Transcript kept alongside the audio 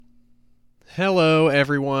Hello,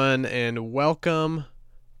 everyone, and welcome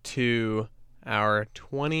to our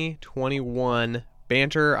 2021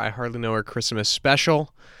 Banter I Hardly Know Her Christmas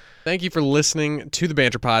special. Thank you for listening to the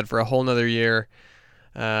Banter Pod for a whole nother year.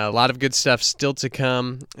 A lot of good stuff still to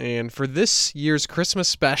come. And for this year's Christmas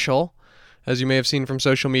special, as you may have seen from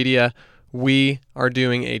social media, we are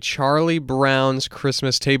doing a Charlie Brown's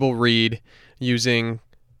Christmas table read using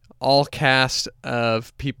all cast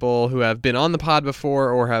of people who have been on the pod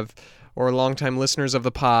before or longtime listeners of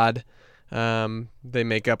the pod. They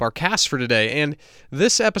make up our cast for today. And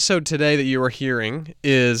this episode today that you are hearing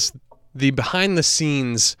is the behind the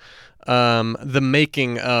scenes, the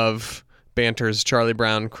making of Banter's Charlie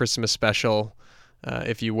Brown Christmas special,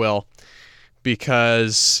 if you will,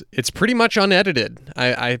 because it's pretty much unedited.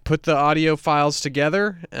 I put the audio files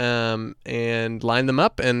together and lined them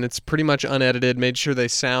up, and it's pretty much unedited, made sure they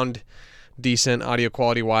sound decent audio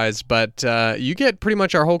quality wise, but you get pretty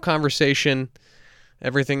much our whole conversation,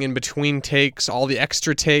 everything in between takes, all the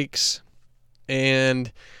extra takes,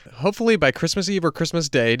 and hopefully by Christmas Eve or Christmas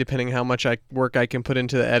Day, depending how much work I can put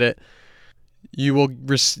into the edit, you will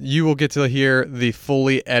get to hear the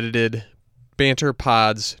fully edited Banter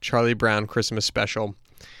Pod's Charlie Brown Christmas special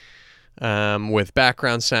with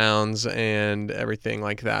background sounds and everything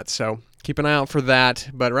like that. So keep an eye out for that.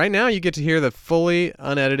 But right now you get to hear the fully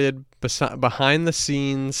unedited behind the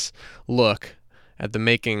scenes look at the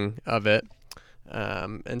making of it.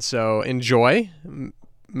 And so enjoy.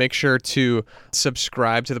 Make sure to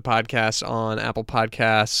subscribe to the podcast on Apple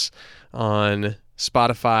Podcasts, on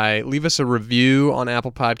Spotify. Leave us a review on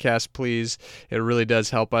Apple Podcasts, please. It really does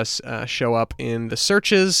help us show up in the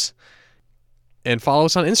searches. And follow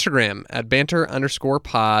us on Instagram at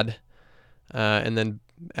banter_pod, and then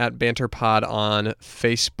at BanterPod on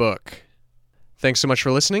Facebook. Thanks so much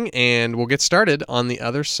for listening, and we'll get started on the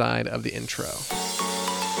other side of the intro.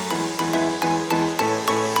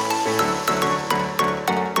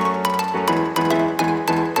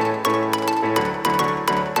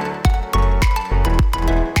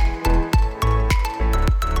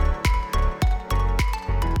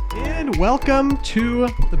 And welcome to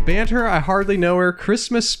the Banter I Hardly Know Her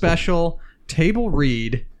Christmas special table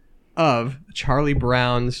read of Charlie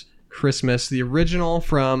Brown's Christmas, the original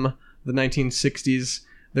from the 1960s.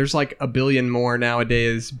 There's like a billion more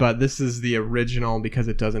nowadays, but this is the original because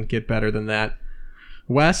it doesn't get better than that.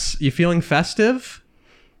 Wes, you feeling festive?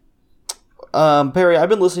 Perry, I've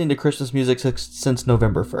been listening to Christmas music since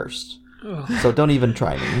November 1st. So don't even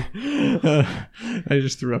try me. I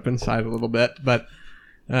just threw up inside a little bit, but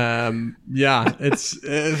yeah, it's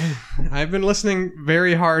I've been listening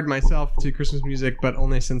very hard myself to Christmas music, but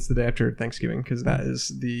only since the day after Thanksgiving, because that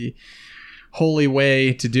is the holy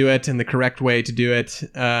way to do it and the correct way to do it.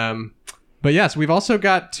 But yes, we've also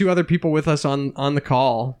got two other people with us on the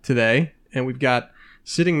call today, and we've got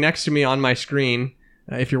sitting next to me on my screen,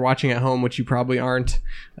 if you're watching at home, which you probably aren't,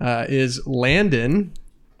 is Landon.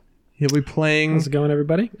 He'll be playing How's it going,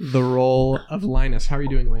 everybody? The role of Linus. How are you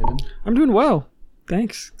doing, Landon? I'm doing well.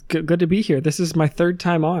 Thanks. Good to be here. This is my third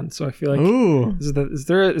time on, so I feel like Ooh. Is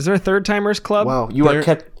there a third timers club? Wow, you're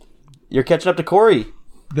catching up to Corey.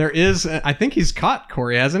 There is, I think he's caught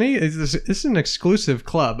Corey, hasn't he? This is an exclusive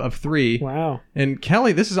club of 3. Wow. And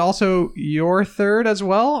Kelly, this is also your third as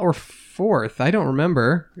well, or fourth? I don't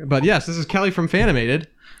remember. But yes, this is Kelly from Fanimated.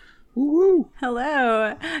 Woo-woo.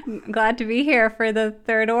 Hello. Glad to be here for the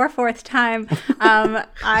third or fourth time.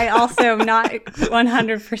 I also am not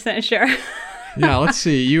 100% sure. Yeah, let's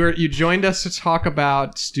see. You joined us to talk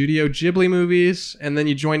about Studio Ghibli movies, and then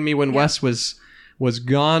you joined me when Wes was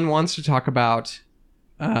gone once to talk about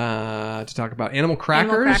Animal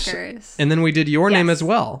Crackers. And then we did your name as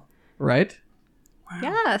well, right? Wow.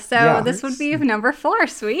 Yeah, so this would be number 4.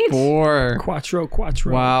 Sweet. 4. Quattro.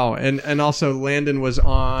 Wow. And also Landon was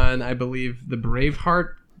on, I believe, the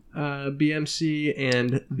Braveheart BMC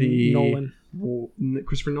and the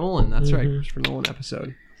Christopher Nolan. That's right, Christopher Nolan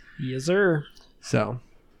episode. Yes, sir. So,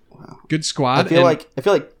 wow. Good squad. I feel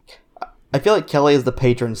like Kelly is the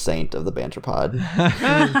patron saint of the Banter Pod.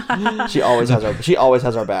 She always has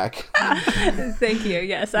our back. Thank you.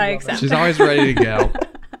 Yes, I accept. She's always ready to go.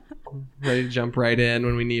 Ready to jump right in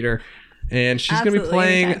when we need her. And she's going to be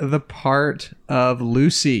playing the part of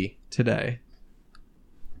Lucy today.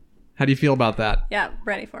 How do you feel about that? Yeah,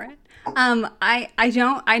 ready for it.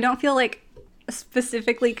 I don't feel like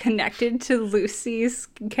specifically connected to Lucy's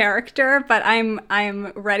character, but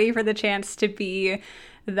I'm ready for the chance to be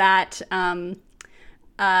that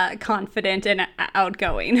confident and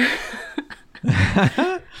outgoing.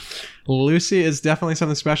 Lucy is definitely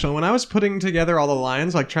something special. And when I was putting together all the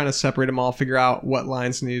lines, like trying to separate them all, figure out what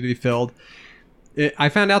lines needed to be filled, I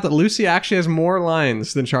found out that Lucy actually has more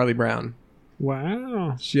lines than Charlie Brown.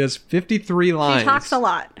 Wow. She has 53 lines. She talks a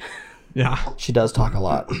lot. Yeah. She does talk a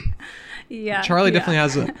lot. Yeah. Charlie yeah. definitely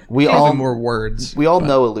has We probably all more words. We all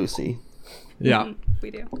know a Lucy. Yeah.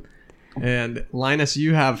 We do. And Linus,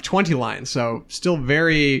 you have 20 lines, so still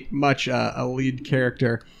very much a lead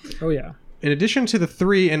character. Oh yeah. In addition to the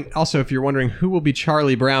 3, and also if you're wondering who will be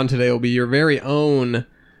Charlie Brown today, will be your very own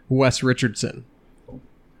Wes Richardson.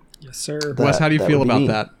 Yes, sir. Wes, how do you that feel would be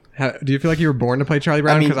about me. that? Do you feel like you were born to play Charlie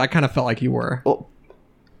Brown? mean- Because I kind of felt like you were.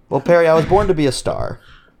 Well, Perry, I was born to be a star,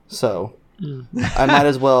 so I might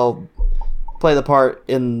as well play the part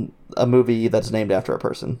in a movie that's named after a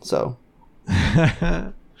person. So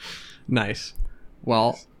Nice.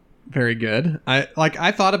 Well, very good.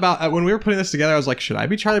 I thought about when we were putting this together. I was like, should I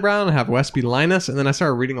be Charlie Brown and have Wes be Linus? And then I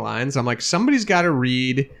started reading lines. I'm like, somebody's got to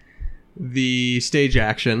read the stage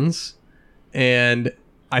actions, and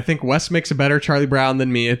I think Wes makes a better Charlie Brown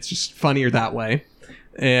than me. It's just funnier that way,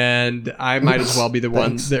 and I might as well be the one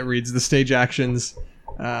Thanks. that reads the stage actions.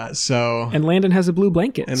 So And Landon has a blue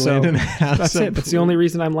blanket. And so Landon has that's a it. That's the only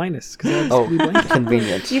reason I'm Linus. 'Cause I have this oh, blue blanket.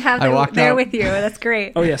 convenient. You have I them walked there out- with you. That's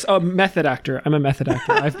great. Oh yes. Oh, method actor. I'm a method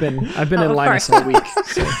actor. I've been Oh, in of Linus course. all week.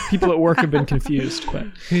 So people at work have been confused, but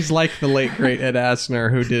he's like the late great Ed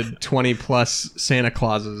Asner who did 20 plus Santa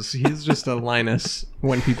Clauses. He's just a Linus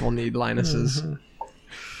when people need Linuses.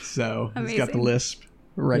 So he's got the Amazing. lisp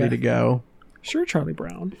ready Yeah. to go. sure, Charlie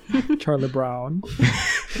Brown. Charlie Brown.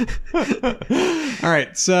 All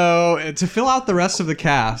right, so to fill out the rest of the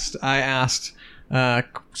cast, I asked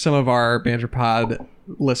some of our Banter Pod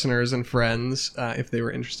listeners and friends if they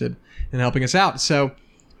were interested in helping us out. So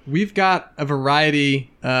we've got a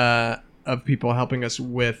variety of people helping us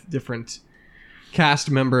with different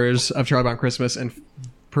cast members of Charlie Brown Christmas, and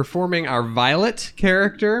performing our Violet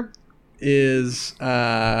character is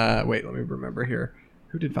wait, let me remember here.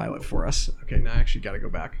 Who did Violet for us? Okay, now I actually got to go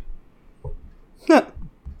back. I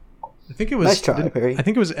think it was Nice try, Perry. I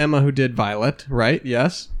think it was Emma who did Violet, right?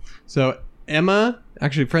 Yes. So Emma,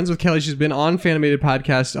 actually friends with Kelly, she's been on Fanimated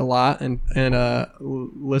Podcast a lot, and a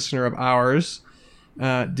listener of ours,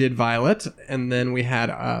 did Violet. And then we had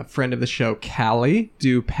a friend of the show, Callie,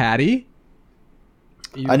 do Patty.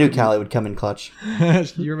 I knew Callie would come in clutch.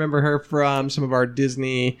 You remember her from some of our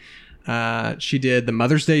Disney. She did the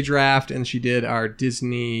Mother's Day draft, and she did our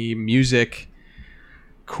Disney music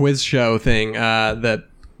quiz show thing that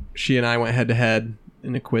she and I went head to head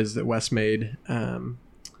in a quiz that Wes made. And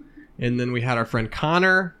then we had our friend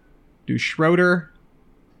Connor do Schroeder.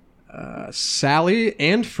 Sally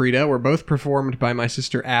and Frida were both performed by my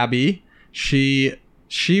sister Abby. She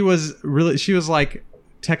was like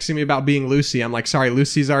texting me about being Lucy. I'm like, sorry,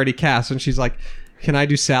 Lucy's already cast. And she's like, can I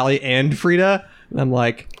do Sally and Frida? And I'm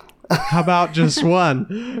like, how about just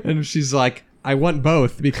one? And she's like, I want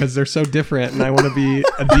both because they're so different, and I want to be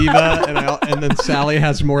a diva, and then Sally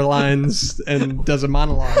has more lines and does a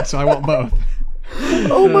monologue, so I want both.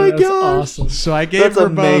 Oh my That's god! awesome. So I gave That's her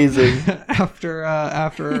amazing. both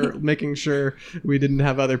after making sure we didn't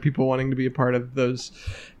have other people wanting to be a part of those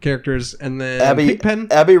characters. And then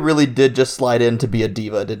Pigpen, Abby really did just slide in to be a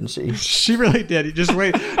diva, didn't she? she really did. You just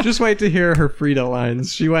wait to hear her Frida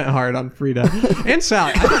lines. She went hard on Frida and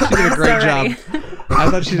Sally. I thought she did a great Sorry. job. I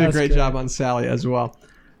thought she did a That's great good. job on Sally as well.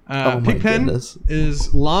 Oh my Pigpen goodness.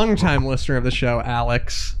 is longtime listener of the show,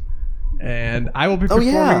 Alex, and I will be Oh,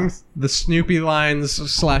 performing yeah. the Snoopy lines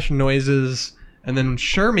 / noises, and then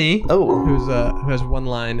Shermie, Oh. who has one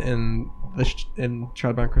line in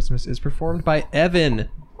Charlie Brown Christmas, is performed by Evan,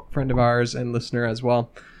 friend of ours and listener as well.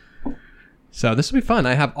 So this will be fun.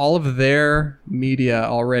 I have all of their media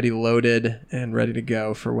already loaded and ready to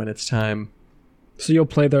go for when it's time. So you'll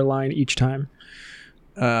play their line each time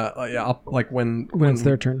Yeah, I'll, like when it's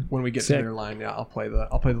their turn. when we get Sick. to their line. Yeah, I'll play the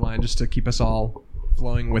line just to keep us all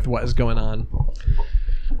flowing with what is going on.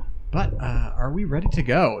 But are we ready to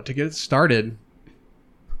go to get it started?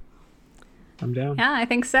 I'm down. Yeah, I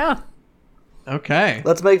think so. Okay,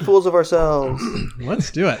 Let's make fools of ourselves.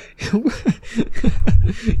 let's do it.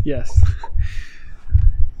 Yes.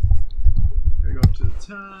 Go up to the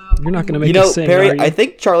top. You're not going to make You know, us sing, Perry, are you? I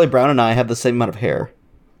think Charlie Brown and I have the same amount of hair.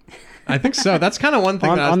 I think so. That's kind of one thing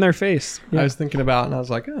that on their face. I Yeah. was thinking about, and I was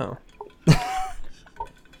like, oh,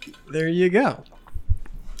 there you go.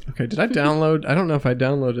 Okay, did I download? I don't know if I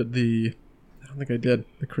downloaded I don't think I did.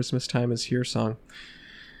 The Christmas Time Is Here song.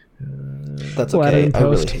 That's We'll add it okay. in I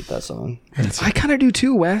really post. hate that song. I kind of do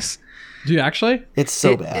too, Wes. Do you actually? It's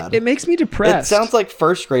so it, bad. It makes me It depressed. sounds like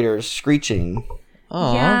first graders screeching.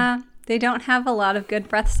 Aw. Yeah, they don't have a lot of good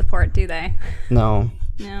breath support, do they? No.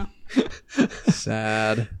 No.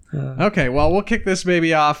 Sad. Okay, well, we'll kick this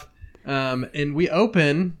baby off And we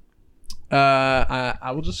open.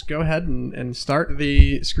 I will just go ahead and start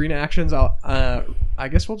the screen actions. I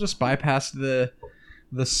guess we'll just bypass the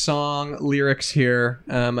song lyrics here,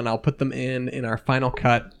 and I'll put them in our final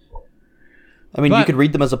cut. I mean, you could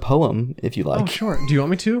read them as a poem if you like. Oh, sure. Do you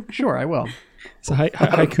want me to? Sure, I will. It's a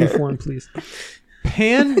haiku form, please.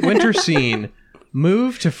 Pan winter scene.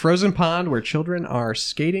 Move to frozen pond where children are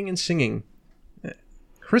skating and singing.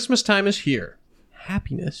 Christmas time is here.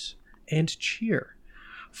 Happiness and cheer.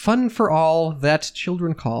 Fun for all that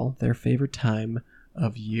children call their favorite time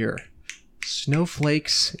of year.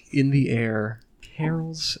 Snowflakes in the air.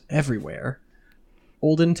 Carols everywhere.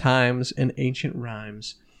 Olden times and ancient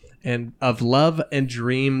rhymes. And of love and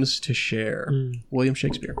dreams to share. William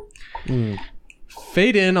Shakespeare.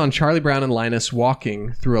 Fade in on Charlie Brown and Linus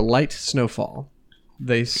walking through a light snowfall.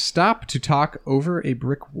 They stop to talk over a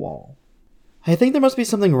brick wall. I think there must be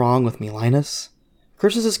something wrong with me, Linus.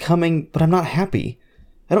 Christmas is coming, but I'm not happy.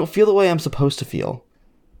 I don't feel the way I'm supposed to feel.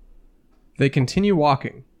 They continue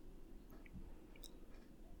walking.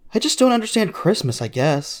 I just don't understand Christmas, I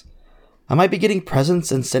guess. I might be getting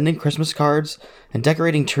presents and sending Christmas cards and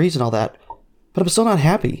decorating trees and all that, but I'm still not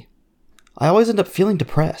happy. I always end up feeling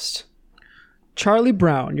depressed. Charlie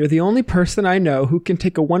Brown, you're the only person I know who can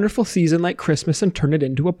take a wonderful season like Christmas and turn it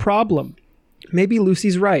into a problem. Maybe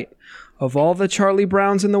Lucy's right. Of all the Charlie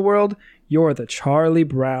Browns in the world, you're the Charlie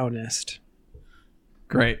Brownest.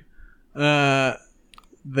 Great.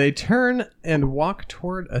 They turn and walk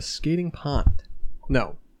toward a skating pond.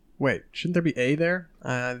 No. Wait, shouldn't there be a there?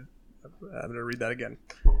 I'm going to read that again.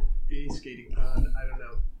 A skating pond. I don't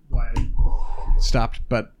know why I stopped,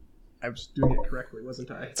 but I was doing it correctly,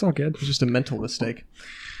 wasn't I? It's all good. It was just a mental mistake.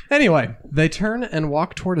 Anyway, they turn and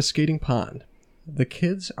walk toward a skating pond. The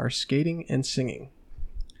kids are skating and singing.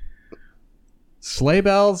 Sleigh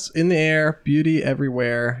bells in the air, beauty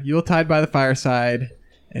everywhere, Yuletide by the fireside,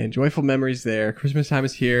 and joyful memories there. Christmas time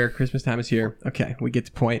is here. Christmas time is here. Okay, we get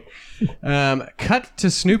the point. Cut to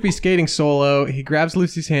Snoopy skating solo. He grabs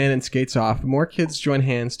Lucy's hand and skates off. More kids join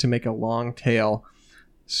hands to make a long tail.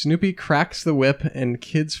 Snoopy cracks the whip and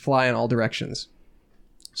kids fly in all directions.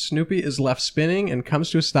 Snoopy is left spinning and comes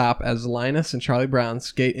to a stop as Linus and Charlie Brown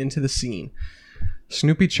skate into the scene.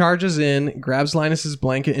 Snoopy charges in, grabs Linus's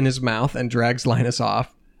blanket in his mouth, and drags Linus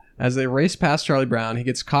off. As they race past Charlie Brown, he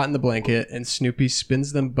gets caught in the blanket, and Snoopy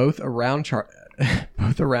spins them both around.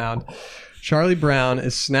 Charlie Brown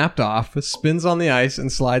is snapped off, spins on the ice, and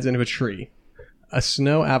slides into a tree. A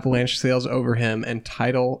snow avalanche sails over him, and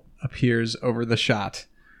title appears over the shot.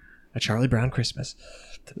 A Charlie Brown Christmas.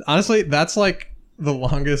 Honestly, that's like the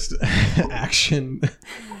longest action.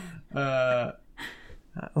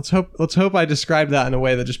 Let's hope I described that in a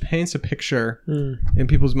way that just paints a picture in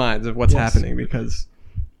people's minds of what's happening, because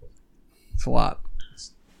it's a lot.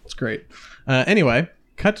 It's great. Anyway,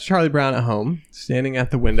 cut to Charlie Brown at home, standing at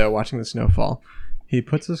the window watching the snowfall. He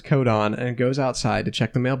puts his coat on and goes outside to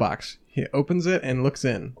check the mailbox. He opens it and looks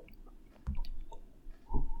in.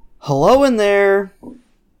 Hello in there.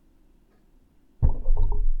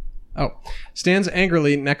 Oh, stands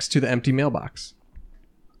angrily next to the empty mailbox.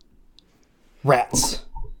 Rats.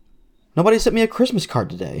 Nobody sent me a Christmas card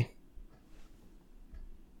today.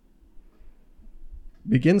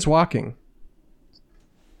 Begins walking.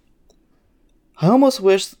 I almost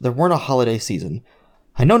wish there weren't a holiday season.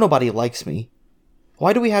 I know nobody likes me.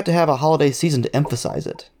 Why do we have to have a holiday season to emphasize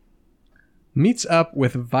it? Meets up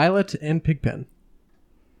with Violet and Pigpen.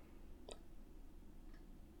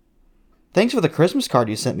 Thanks for the Christmas card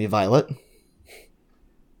you sent me, Violet.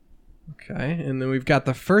 Okay, and then we've got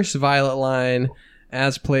the first Violet line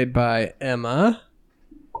as played by Emma.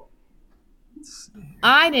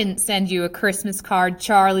 I didn't send you a Christmas card,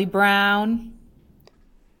 Charlie Brown.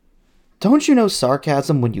 Don't you know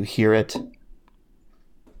sarcasm when you hear it?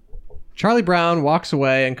 Charlie Brown walks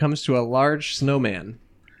away and comes to a large snowman.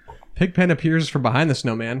 Pigpen appears from behind the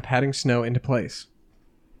snowman, patting snow into place.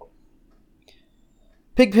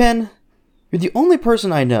 Pigpen, you're the only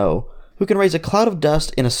person I know who can raise a cloud of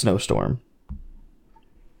dust in a snowstorm.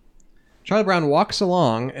 Charlie Brown walks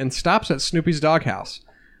along and stops at Snoopy's doghouse.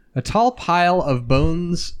 A tall pile of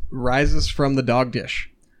bones rises from the dog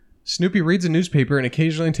dish. Snoopy reads a newspaper and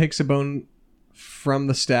occasionally takes a bone from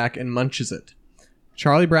the stack and munches it.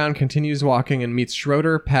 Charlie Brown continues walking and meets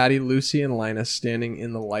Schroeder, Patty, Lucy, and Linus standing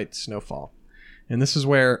in the light snowfall. And this is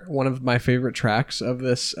where one of my favorite tracks of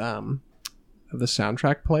this of the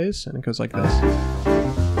soundtrack plays, and it goes like this.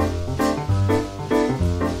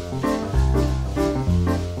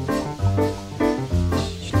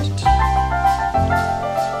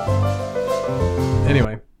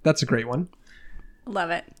 Anyway, that's a great one. Love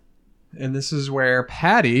it. And this is where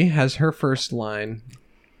Patty has her first line.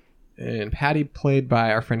 And Patty, played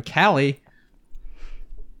by our friend Callie.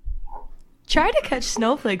 Try to catch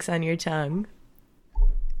snowflakes on your tongue.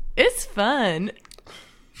 It's fun.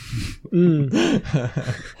 That's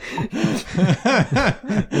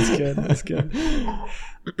good. That's good.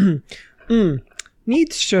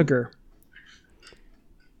 Needs sugar.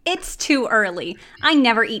 It's too early. I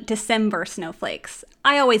never eat December snowflakes.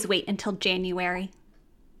 I always wait until January.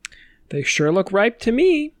 They sure look ripe to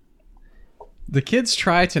me. The kids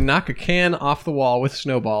try to knock a can off the wall with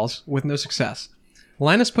snowballs, with no success.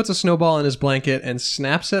 Linus puts a snowball in his blanket and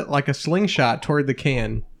snaps it like a slingshot toward the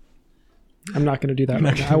can. I'm not going to do that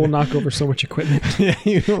right now. I will knock over so much equipment. Yeah,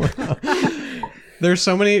 you will. There's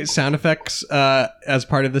so many sound effects as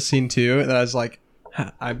part of the scene too that I was like,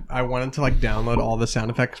 I wanted to like download all the sound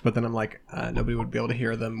effects, but then I'm like, nobody would be able to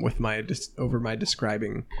hear them with my over my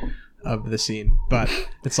describing of the scene. But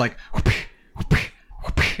it's like,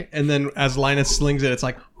 and then as Linus slings it, it's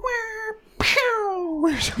like,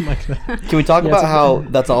 or something like that. Can we talk about how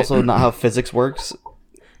that's also not how physics works?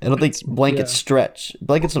 I don't think blankets stretch.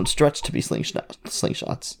 Blankets don't stretch to be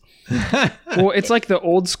slingshots. Well, it's like the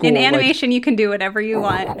old school. In animation, you can do whatever you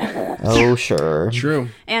want. Oh, sure. True.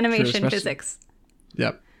 Animation True, physics.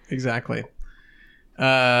 Yep, exactly.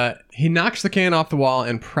 He knocks the can off the wall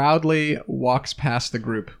and proudly walks past the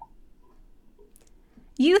group.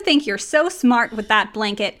 You think you're so smart with that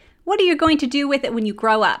blanket. What are you going to do with it when you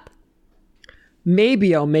grow up?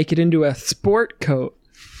 Maybe I'll make it into a sport coat.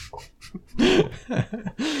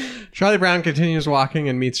 Charlie Brown continues walking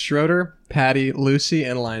and meets Schroeder, Patty, Lucy,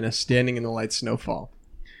 and Linus standing in the light snowfall.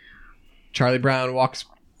 Charlie Brown walks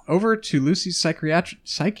over to Lucy's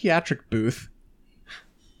psychiatric booth.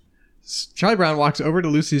 I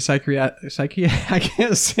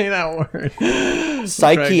can't say that word.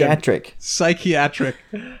 Psychiatric.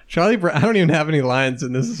 Charlie Brown. I don't even have any lines,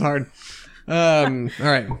 and this is hard. All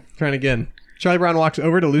right, trying again. Charlie Brown walks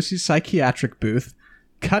over to Lucy's psychiatric booth.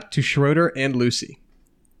 Cut to Schroeder and Lucy.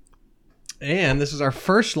 And this is our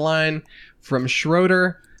first line from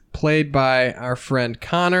Schroeder, played by our friend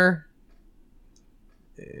Connor.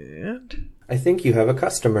 And I think you have a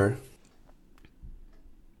customer.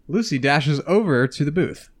 Lucy dashes over to the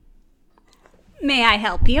booth. May I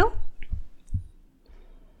help you?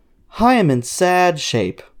 I am in sad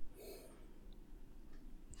shape.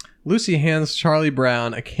 Lucy hands Charlie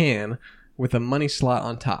Brown a can with a money slot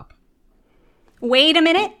on top. Wait a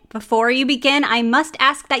minute. Before you begin, I must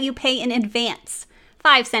ask that you pay in advance.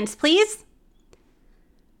 5 cents, please.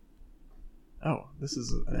 Oh, this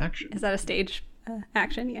is an action. Is that a stage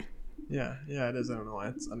action? Yeah. Yeah, it is. I don't know why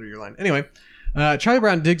it's under your line. Anyway, Charlie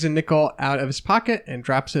Brown digs a nickel out of his pocket and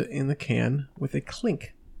drops it in the can with a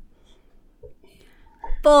clink.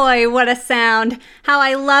 Boy, what a sound. How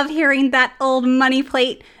I love hearing that old money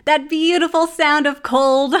plate. That beautiful sound of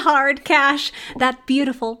cold, hard cash. That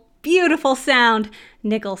beautiful, beautiful sound.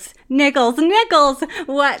 Nickels, nickels, nickels.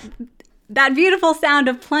 What? That beautiful sound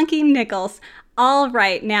of plunking nickels. All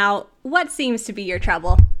right, now, what seems to be your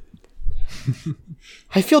trouble?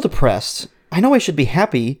 I feel depressed. I know I should be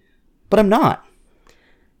happy, but I'm not.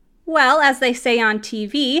 Well, as they say on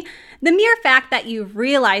TV, the mere fact that you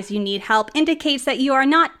realize you need help indicates that you are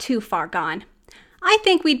not too far gone. I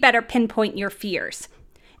think we'd better pinpoint your fears.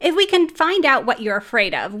 If we can find out what you're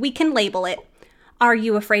afraid of, we can label it. Are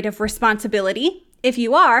you afraid of responsibility? If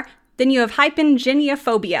you are, then you have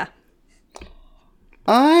hypengenophobia.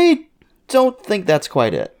 I don't think that's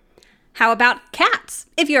quite it. How about cats?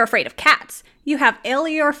 If you're afraid of cats, you have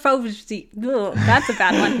alierophobia. Ugh, that's a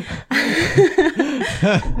bad one.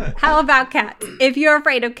 How about cats? If you're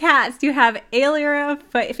afraid of cats, you have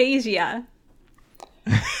alierophagia.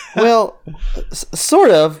 Well,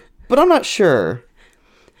 sort of, but I'm not sure.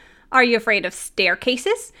 Are you afraid of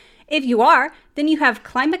staircases? If you are, then you have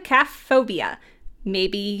climacophobia.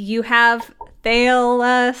 Maybe you have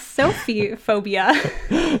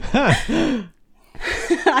thalassophobia.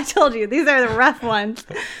 I told you, these are the rough ones.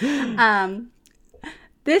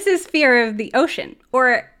 This is fear of the ocean,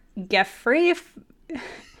 or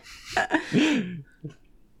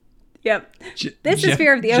Yep. This is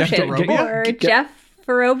fear of the ocean, or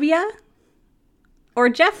Jeffrophobia, or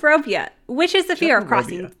Jeffrophobia, which is the fear of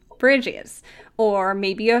crossing bridges, or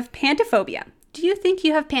maybe you have pantophobia. Do you think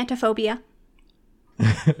you have pantophobia?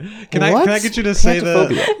 Can I get you to say Do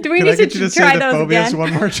we need to try those phobias again?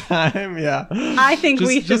 one more time? Yeah. I think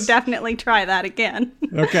we should definitely try that again.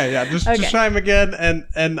 Okay, yeah. Just try them again,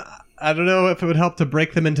 and I don't know if it would help to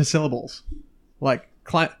break them into syllables, like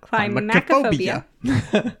climacophobia.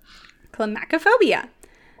 Climacophobia.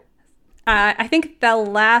 I think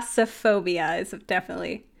thalassophobia is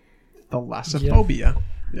definitely. Thalassophobia.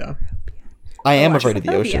 Yeah. I am afraid of the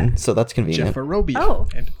Jephrophobia. ocean, so that's convenient. Jephorobia. Oh.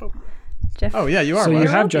 Antiphobia. Oh, yeah, you are. So you right?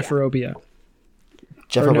 have Jephorobia.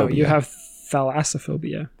 Or no, you have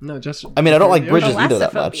thalassophobia. No, just. I mean, I don't like bridges ocean. either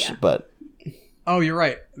that Thalassophobia. much, but Oh, you're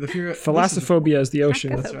right. The fear. Thalassophobia is the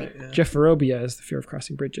ocean. That's right. Yeah. Jephorobia is the fear of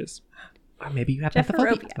crossing bridges. Or maybe you have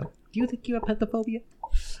Jephorophobia. Do you think you have pantophobia?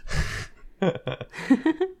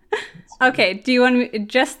 Okay, do you want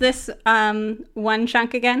just this one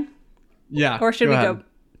chunk again? Yeah. Or should we ahead. go?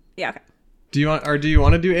 Yeah, okay. Do you want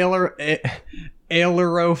to do ailurophasia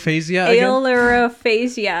again?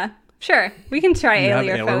 Ailurophasia. Sure, we can try You have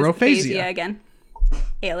ailurophasia ailurophasia. again.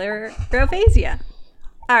 Ailurophasia.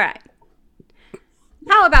 All right.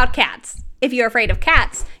 How about cats? If you're afraid of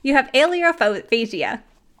cats, you have ailurophasia.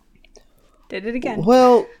 Did it again.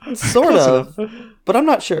 well, sort of, but I'm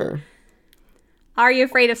not sure. Are you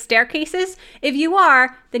afraid of staircases? If you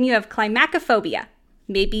are, then you have climacophobia.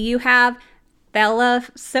 Maybe you have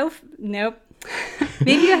Nope.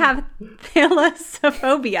 Maybe you have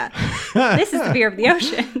thalassophobia. This is the fear of the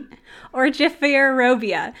ocean. Or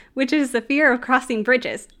Jephorobia, which is the fear of crossing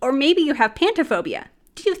bridges. Or maybe you have pantophobia.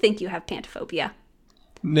 Do you think you have pantophobia?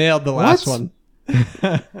 Nailed the last What? one.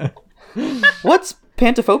 What's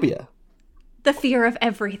pantophobia? The fear of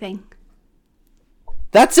everything.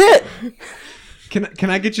 That's it. Can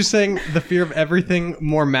I get you saying the fear of everything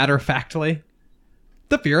more matter-of-factly?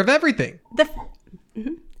 The fear of everything. The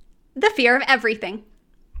fear of everything.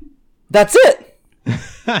 That's it.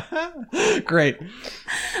 Great.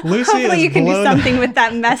 Lucy Hopefully is you can do blown- something with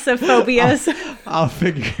that mess of phobias. I'll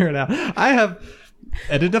figure it out. I have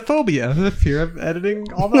editophobia, the fear of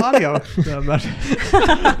editing all the audio.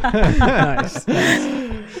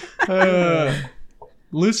 Nice.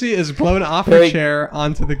 Lucy is blown off her Very- chair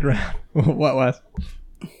onto the ground. What was?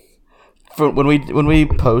 For when we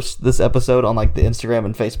post this episode on like the Instagram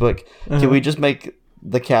and Facebook, can we just make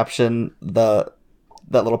the caption that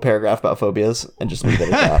little paragraph about phobias and just leave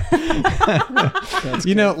it at that?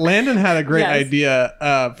 You know, Landon had a great Yes.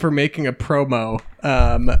 idea for making a promo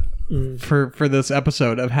for this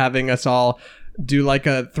episode of having us all do like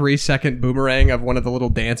a 3-second boomerang of one of the little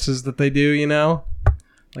dances that they do, you know?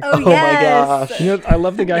 Oh, my yes. gosh. You know, I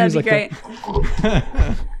love the guy That'd who's be like, great.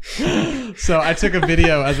 So I took a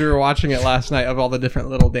video as we were watching it last night of all the different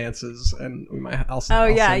little dances, and we might also. Oh,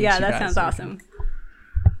 yeah, that sounds awesome.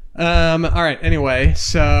 All right. Anyway,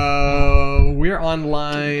 so we're on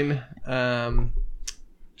line.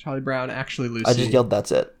 Charlie Brown, actually, Lucy. I just yelled,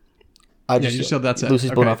 "That's it." I you just yelled, "That's it."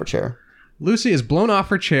 Lucy's blown Okay. off her chair. Lucy is blown off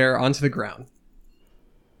her chair onto the ground.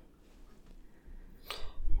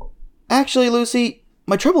 Actually, Lucy,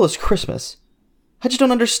 my trouble is Christmas. I just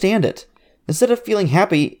don't understand it. Instead of feeling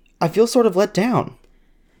happy, I feel sort of let down.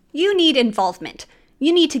 You need involvement.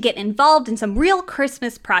 You need to get involved in some real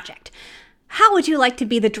Christmas project. How would you like to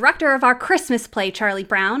be the director of our Christmas play, Charlie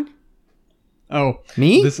Brown? Oh,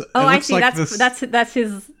 Me? This, Oh, it I looks see. like That's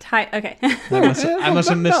his type. Okay. I must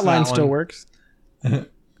have missed that line that still one. works.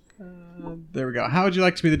 There we go. How would you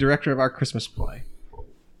like to be the director of our Christmas play?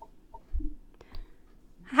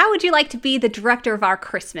 How would you like to be the director of our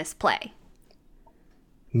Christmas play?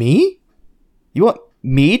 Me? You want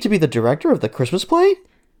me to be the director of the Christmas play?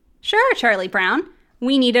 Sure, Charlie Brown.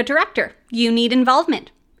 We need a director. You need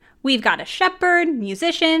involvement. We've got a shepherd,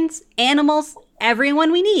 musicians, animals,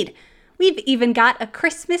 everyone we need. We've even got a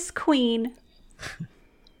Christmas queen.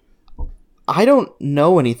 I don't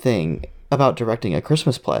know anything about directing a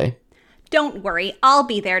Christmas play. Don't worry, I'll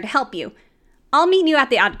be there to help you. I'll meet you at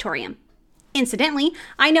the auditorium. Incidentally,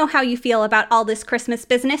 I know how you feel about all this Christmas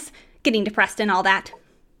business, getting depressed and all that.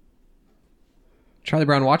 Charlie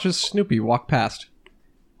Brown watches Snoopy walk past.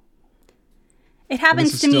 It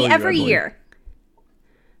happens is to me still you, I every believe. year.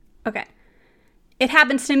 Okay. It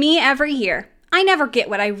happens to me every year. I never get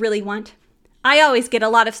what I really want. I always get a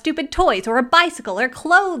lot of stupid toys or a bicycle or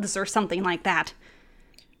clothes or something like that.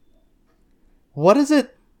 What is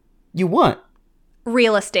it you want?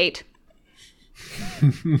 Real estate.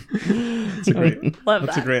 That's a great, Love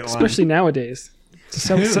that's that. a great line. Especially nowadays. It's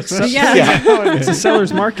a, Yeah. it's a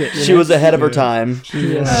seller's market. You She know? was ahead of her time.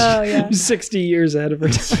 Oh, yeah. 60 years ahead of her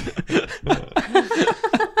time.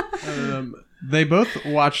 They both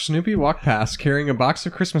watch Snoopy walk past carrying a box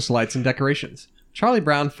of Christmas lights and decorations. Charlie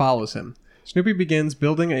Brown follows him. Snoopy begins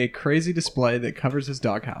building a crazy display that covers his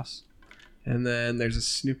doghouse. And then there's a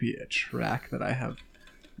Snoopy track that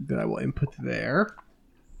I will input there.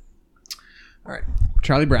 All right,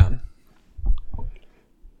 Charlie Brown.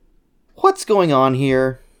 What's going on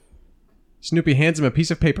here? Snoopy hands him a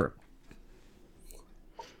piece of paper.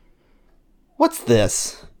 What's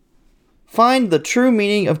this? Find the true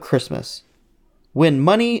meaning of Christmas. Win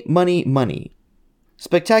money, money, money.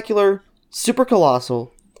 Spectacular, super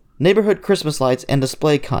colossal, neighborhood Christmas lights and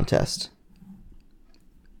display contest.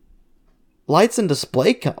 Lights and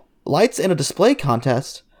a display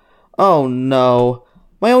contest? Oh no.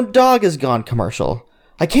 My own dog has gone commercial.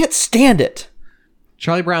 I can't stand it.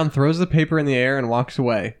 Charlie Brown throws the paper in the air and walks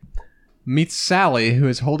away. Meets Sally, who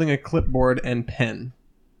is holding a clipboard and pen.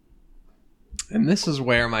 And this is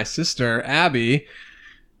where my sister, Abby,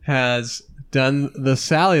 has done the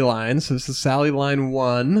Sally line. So this is Sally line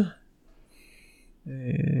 1.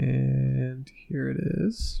 And here it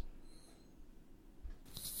is.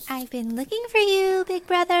 I've been looking for you, big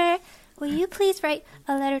brother. Will you please write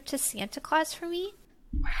a letter to Santa Claus for me?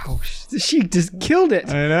 Wow, she just killed it.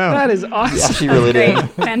 I know. That is awesome. Yeah, she really Great. did.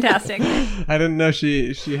 Fantastic. I didn't know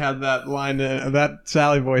she had that line, that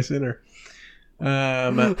Sally voice in her.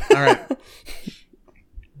 All right.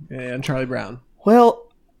 And Charlie Brown. Well,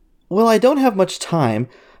 I don't have much time.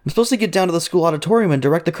 I'm supposed to get down to the school auditorium and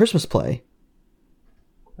direct the Christmas play.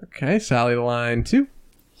 Okay, Sally line 2.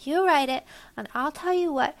 You write it, and I'll tell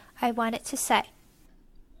you what I want it to say.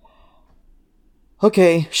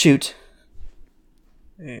 Okay, shoot.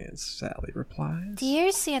 And Sally replies.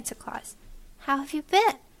 Dear Santa Claus, how have you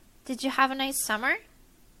been? Did you have a nice summer?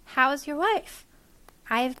 How is your wife?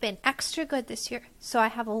 I have been extra good this year, so I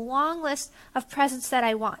have a long list of presents that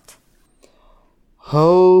I want.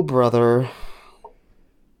 Oh, brother.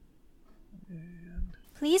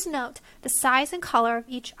 Please note the size and color of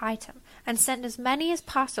each item and send as many as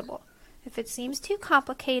possible. If it seems too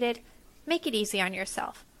complicated, make it easy on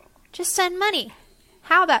yourself. Just send money.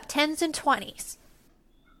 How about 10s and 20s?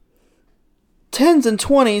 10s and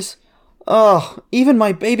 20s? Oh, even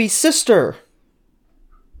my baby sister.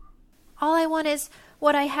 All I want is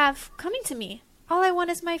what I have coming to me. All I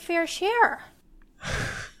want is my fair share.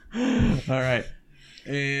 All right.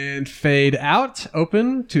 And fade out,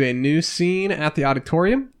 open to a new scene at the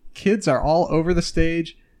auditorium. Kids are all over the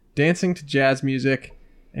stage, dancing to jazz music,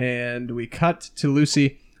 and we cut to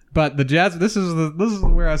Lucy. But the jazz, this is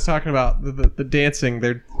where I was talking about the dancing.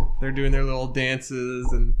 They're doing their little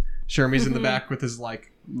dances, and Shermie's in the back with his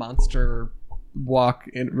like monster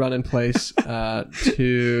run in place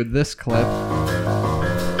to this clip.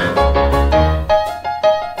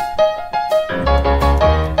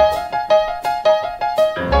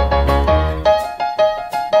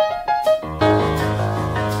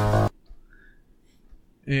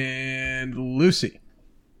 And Lucy.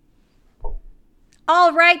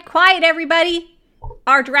 All right, quiet everybody.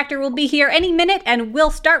 Our director will be here any minute and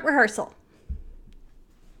we'll start rehearsal.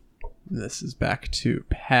 This is back to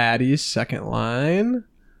Patty's second line.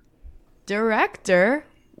 Director?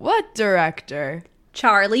 What director?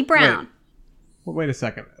 Charlie Brown. Wait a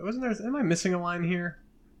second. Wasn't there? Am I missing a line here?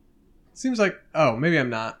 Seems like. Oh, maybe I'm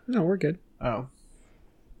not. No, we're good. Oh,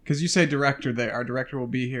 because you say director there. Our director will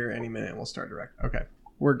be here any minute and we'll start direct. Okay,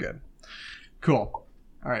 we're good. Cool.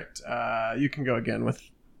 All right. You can go again with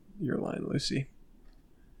your line, Lucy.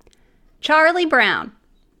 Charlie Brown.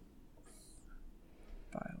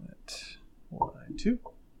 Violet. Line 2.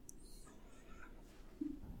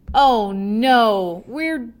 Oh no,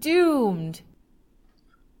 we're doomed.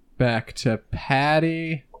 Back to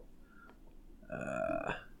Patty.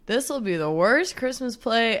 This will be the worst Christmas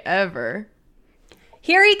play ever.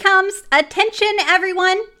 Here he comes. Attention,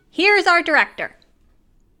 everyone. Here's our director.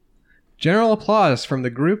 General applause from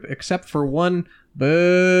the group except for one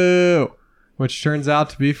boo, which turns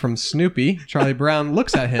out to be from Snoopy. Charlie Brown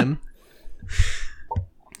looks at him.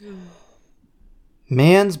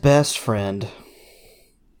 Man's best friend.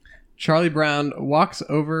 Charlie Brown walks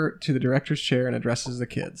over to the director's chair and addresses the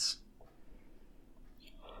kids.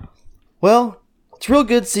 Well, it's real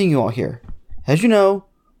good seeing you all here. As you know,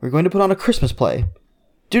 we're going to put on a Christmas play.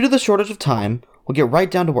 Due to the shortage of time, we'll get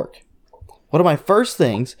right down to work. One of my first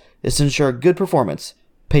things is to ensure a good performance.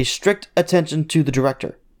 Pay strict attention to the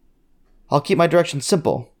director. I'll keep my directions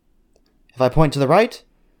simple. If I point to the right,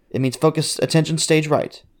 it means focus attention stage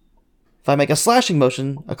right. If I make a slashing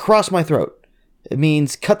motion across my throat, it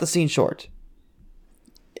means cut the scene short.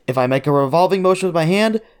 If I make a revolving motion with my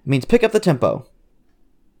hand, it means pick up the tempo.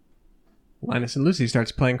 Linus and Lucy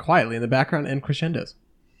starts playing quietly in the background and crescendos.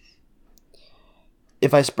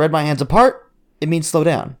 If I spread my hands apart, it means slow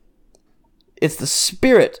down. It's the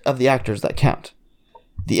spirit of the actors that count.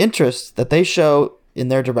 The interest that they show in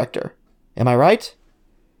their director. Am I right?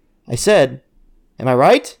 I said, am I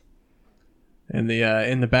right? And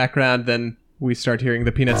in the background, then we start hearing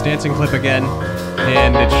the Peanuts dancing clip again,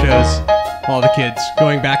 and it shows all the kids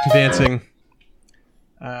going back to dancing.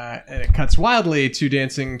 And it cuts wildly to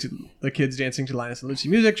the kids dancing to Linus and Lucy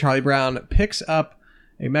music. Charlie Brown picks up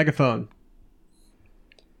a megaphone.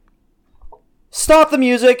 Stop the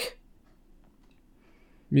music!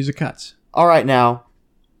 Music cuts. All right now.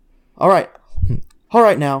 We're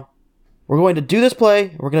going to do this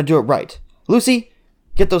play. We're going to do it right. Lucy,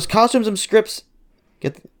 get those costumes and scripts.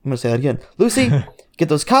 I'm going to say that again. Lucy, get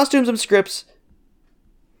those costumes and scripts.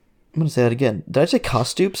 I'm going to say that again. Did I say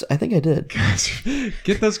costumes? I think I did.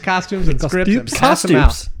 Get those costumes and scripts and pass them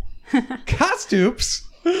out. Costumes?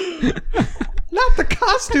 Not the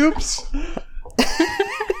costumes.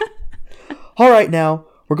 All right now.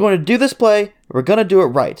 We're going to do this play. We're going to do it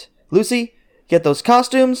right. Lucy, get those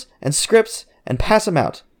costumes and scripts and pass them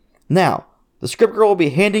out. Now, the script girl will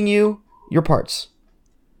be handing you your parts.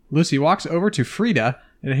 Lucy walks over to Frida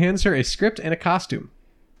and hands her a script and a costume.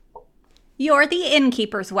 You're the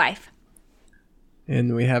innkeeper's wife.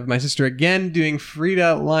 And we have my sister again doing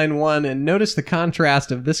Frida line 1. And notice the contrast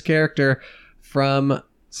of this character from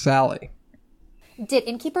Sally. Did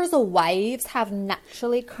innkeepers' wives have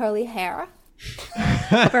naturally curly hair?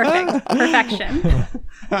 Perfect. Perfection.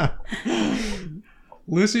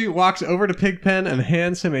 Lucy walks over to Pigpen and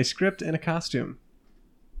hands him a script and a costume.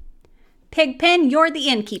 Pigpen, you're the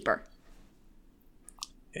innkeeper.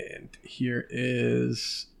 And here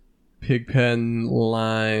is Pigpen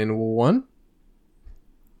line 1.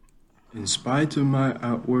 In spite of my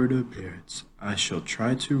outward appearance, I shall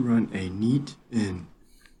try to run a neat inn.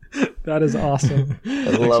 That is awesome.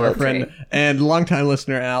 I love our it. friend and longtime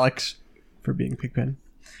listener Alex for being Pigpen.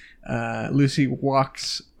 Lucy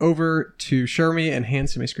walks over to Shermie and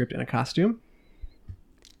hands him a script and a costume.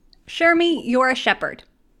 Shermie, you're a shepherd.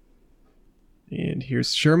 And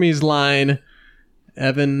here's Shermie's line.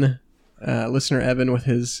 Evan, listener Evan, with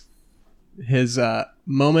his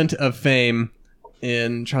moment of fame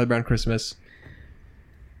in Charlie Brown Christmas.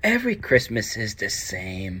 Every Christmas is the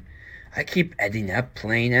same. I keep ending up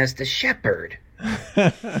playing as the shepherd.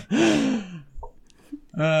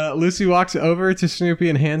 Lucy walks over to Snoopy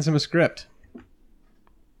and hands him a script.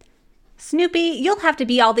 Snoopy, you'll have to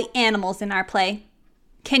be all the animals in our play.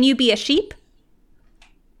 Can you be a sheep?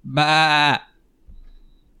 Bah.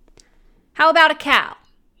 How about a cow?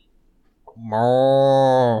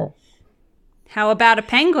 Moo. How about a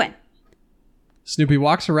penguin? Snoopy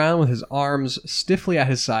walks around with his arms stiffly at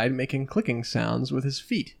his side, making clicking sounds with his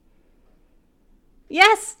feet.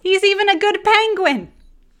 Yes, he's even a good penguin.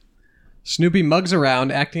 Snoopy mugs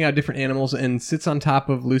around, acting out different animals, and sits on top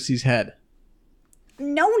of Lucy's head.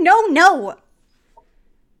 No, no, no.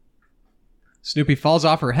 Snoopy falls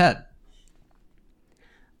off her head.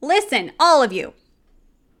 Listen, all of you.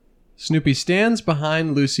 Snoopy stands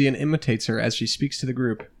behind Lucy and imitates her as she speaks to the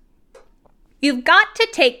group. You've got to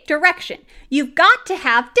take direction. You've got to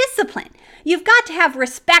have discipline. You've got to have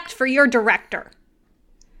respect for your director.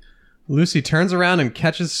 Lucy turns around and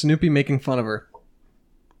catches Snoopy making fun of her.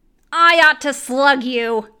 I ought to slug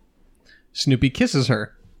you. Snoopy kisses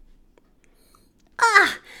her.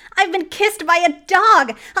 Ah, I've been kissed by a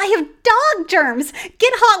dog. I have dog germs.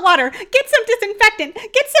 Get hot water. Get some disinfectant.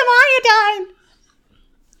 Get some iodine.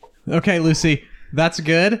 Okay, Lucy, that's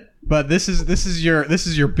good, but this is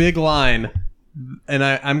your big line, and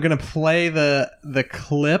I'm gonna play the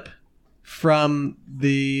clip from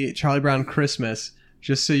the Charlie Brown Christmas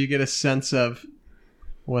just so you get a sense of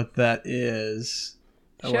what that is,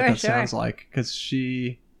 what that sounds like, because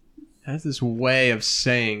she has this way of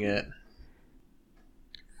saying it.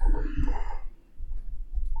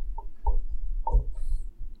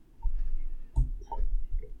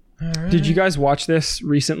 Right. Did you guys watch this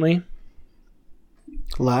recently?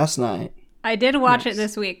 Last night. I did watch it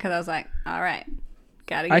this week because I was like, all right,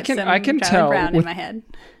 gotta get I can Charlie tell Brown with, in my head.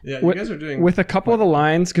 Yeah, you guys are doing with a couple of the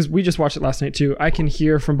lines, because we just watched it last night too. I can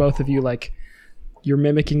hear from both of you like you're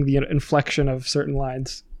mimicking the inflection of certain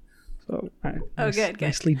lines. So, good.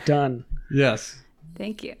 Nicely done. Yes.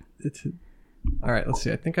 Thank you. All right, let's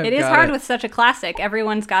see. I think I've It is got hard with such a classic.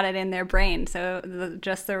 Everyone's got it in their brain, so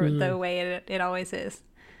the way it always is.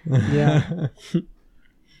 Yeah.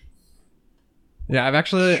 Yeah,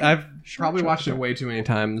 I've probably watched it way too many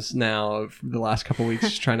times now for the last couple weeks,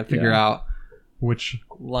 just trying to figure out which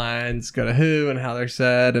lines go to who and how they're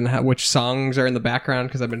said and which songs are in the background,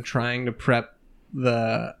 because I've been trying to prep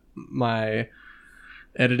my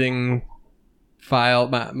editing file,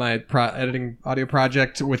 my editing audio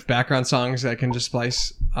project with background songs that I can just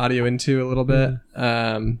splice audio into a little bit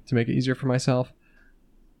to make it easier for myself.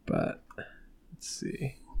 But let's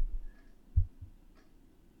see.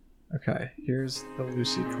 Okay, here's the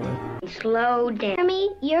Lucy clip. Slow down. Jeremy,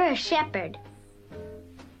 you're a shepherd.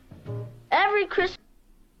 Every Christmas.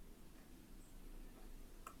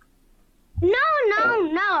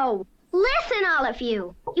 No. Listen, all of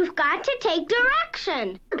you. You've got to take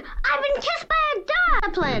direction. I've been kissed by a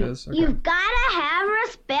dog. It is, okay. You've got to have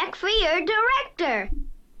respect for your director.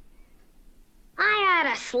 I ought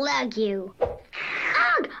to slug you. Ugh!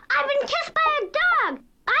 I've been kissed by a dog.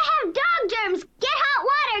 I have dog germs. Get hot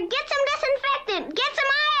water. Get some disinfectant. Get some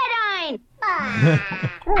iodine.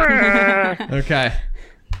 Okay.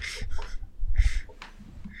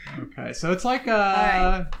 Okay, so it's like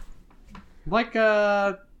yeah,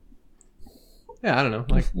 I don't know,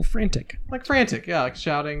 like frantic. Like frantic, yeah, like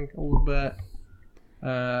shouting a little bit.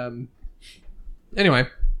 Anyway,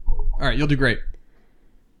 all right, you'll do great.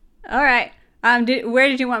 All right. Where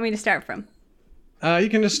did you want me to start from? You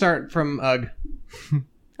can just start from Ugh.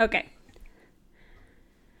 Okay.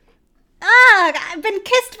 Ugh! I've been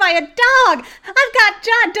kissed by a dog. I've got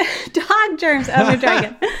dog germs. I'm gonna try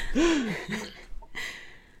again.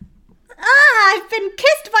 I've been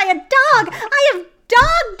kissed by a dog. I have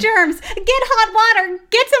dog germs. Get hot water.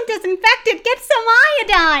 Get some disinfectant. Get some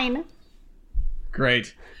iodine.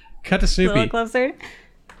 Great. Cut to A Snoopy. little closer.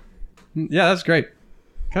 Yeah, that's great.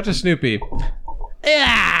 Cut to Snoopy.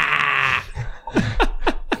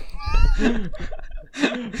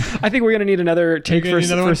 I think we're gonna need another take You're gonna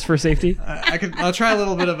need another for safety. I'll try a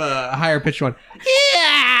little bit of a higher pitched one.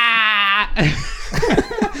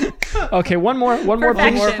 Okay, one more, please.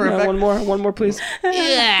 Perfection. One more, please.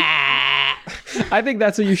 I think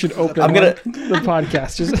that's what you should open the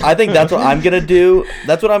podcast. Just I think that's what I'm gonna do.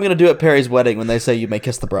 That's what I'm gonna do at Perry's wedding when they say you may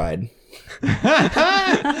kiss the bride.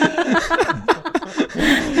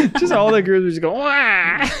 just all the groups just go.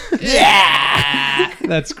 Yeah,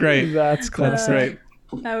 that's great. That's classic. That's great.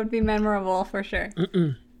 That would be memorable for sure.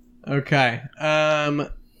 Okay.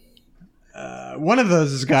 One of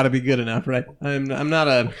those has got to be good enough, right? I'm not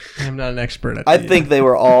an expert at. I think they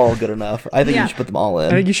were all good enough. I think you should put them all in.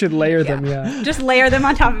 I think you should layer them. Yeah. Just layer them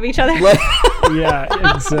on top of each other.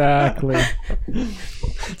 Yeah, exactly.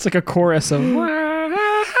 It's like a chorus of.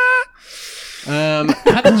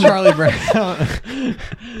 Cut to Charlie Brown.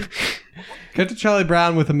 Cut to Charlie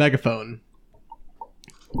Brown with a megaphone.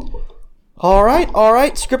 All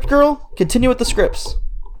right, script girl. Continue with the scripts.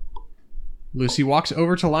 Lucy walks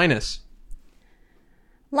over to Linus.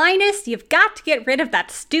 Linus, you've got to get rid of that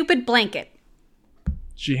stupid blanket.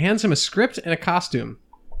 She hands him a script and a costume.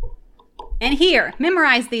 And here,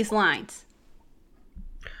 memorize these lines.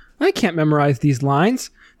 I can't memorize these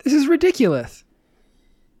lines. This is ridiculous.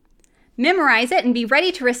 Memorize it and be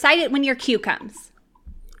ready to recite it when your cue comes.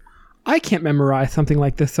 I can't memorize something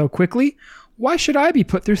like this so quickly. Why should I be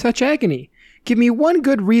put through such agony? Give me one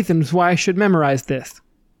good reason why I should memorize this.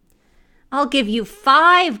 I'll give you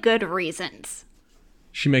 5 good reasons.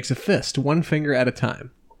 She makes a fist, one finger at a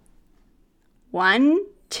time. 1,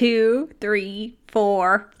 2, 3,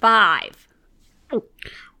 4, 5.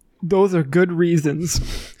 Those are good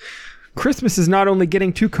reasons. Christmas is not only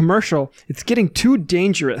getting too commercial, it's getting too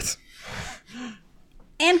dangerous.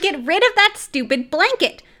 And get rid of that stupid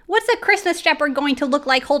blanket. What's a Christmas shepherd going to look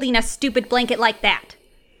like holding a stupid blanket like that?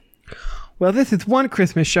 Well, this is one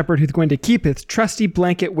Christmas shepherd who's going to keep his trusty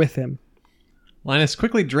blanket with him. Linus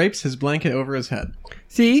quickly drapes his blanket over his head.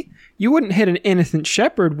 See, you wouldn't hit an innocent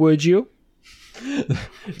shepherd, would you?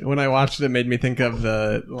 When I watched it, it made me think of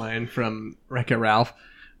the line from Wreck-It Ralph.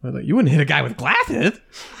 Like, you wouldn't hit a guy with glasses.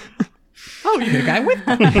 Oh, you hit a guy with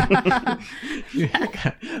glasses. You hit a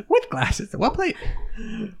guy with glasses. Well played.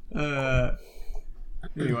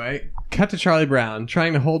 Anyway, cut to Charlie Brown,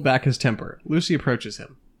 trying to hold back his temper. Lucy approaches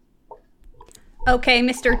him. Okay,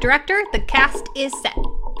 Mr. Director, the cast is set.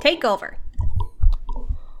 Take over.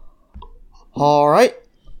 All right,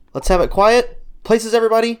 let's have it quiet. Places,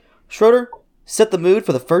 everybody. Schroeder, set the mood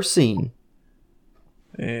for the first scene.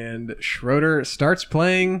 And Schroeder starts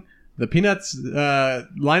playing the Peanuts,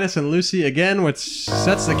 Linus and Lucy again, which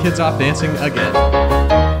sets the kids off dancing again.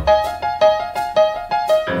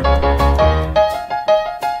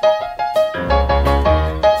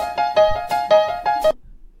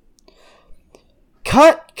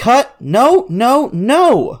 Cut.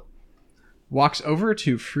 No. Walks over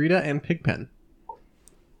to Frida and Pigpen.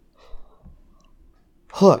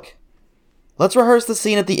 Look, let's rehearse the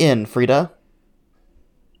scene at the inn, Frida.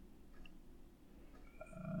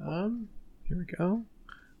 Here we go.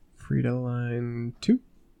 Frida, line 2.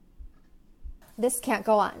 This can't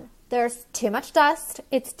go on. There's too much dust.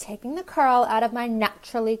 It's taking the curl out of my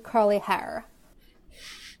naturally curly hair.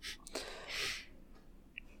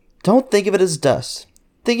 Don't think of it as dust.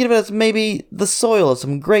 Think of it as maybe the soil of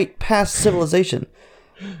some great past civilization.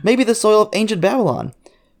 Maybe the soil of ancient Babylon.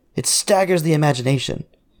 It staggers the imagination.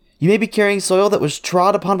 You may be carrying soil that was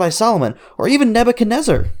trod upon by Solomon, or even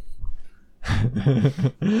Nebuchadnezzar.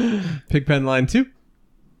 Pigpen, line 2.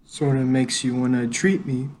 Sort of makes you want to treat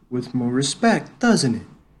me with more respect, doesn't it?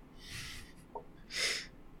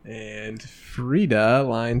 And Frida,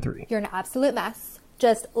 line 3. You're an absolute mess.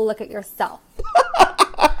 Just look at yourself.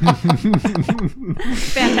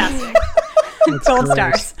 Fantastic. Gold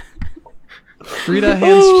stars. Frida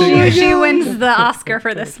hands Pigpen. She wins the Oscar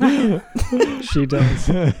for this one. She does.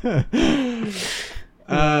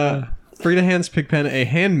 Frida hands Pigpen a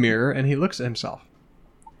hand mirror, and he looks at himself.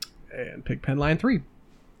 And Pigpen, line 3.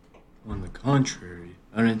 On the contrary,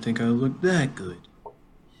 I didn't think I looked that good.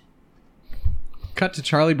 Cut to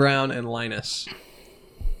Charlie Brown and Linus.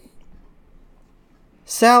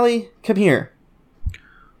 Sally, come here.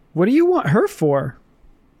 What do you want her for?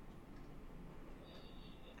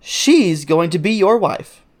 She's going to be your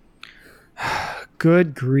wife.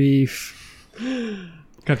 Good grief.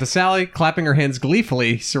 Cut to Sally, clapping her hands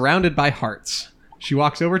gleefully, surrounded by hearts. She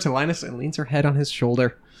walks over to Linus and leans her head on his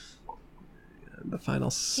shoulder. And the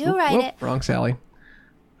final... You write it. Wrong Sally.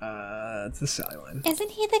 It's the Sally line.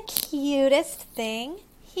 Isn't he the cutest thing?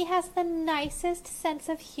 He has the nicest sense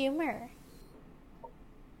of humor.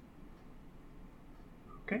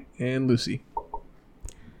 Okay. And Lucy.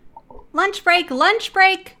 Lunch break, lunch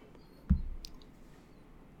break.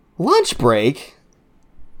 Lunch break?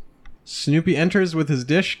 Snoopy enters with his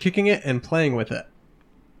dish, kicking it and playing with it.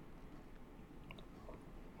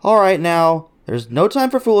 All right, now, there's no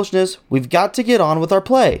time for foolishness. We've got to get on with our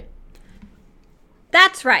play.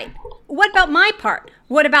 That's right. What about my part?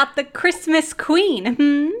 What about the Christmas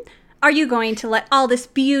Queen? Are you going to let all this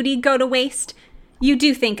beauty go to waste? You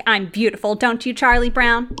do think I'm beautiful, don't you, Charlie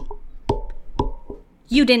Brown?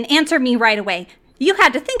 You didn't answer me right away. You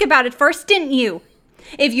had to think about it first, didn't you?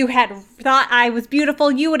 If you had thought I was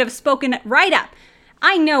beautiful, you would have spoken right up.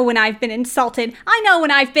 I know when I've been insulted. I know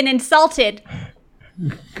when I've been insulted.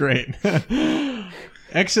 Great.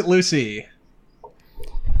 Exit Lucy.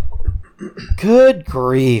 Good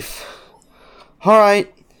grief. All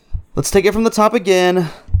right, let's take it from the top again.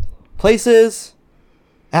 Places,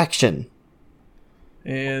 action.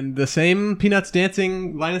 And the same Peanuts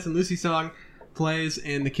dancing Linus and Lucy song plays,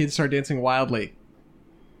 and the kids start dancing wildly.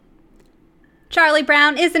 Charlie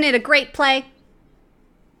Brown, isn't it a great play?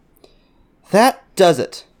 That does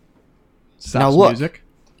it. Stops now look. Music.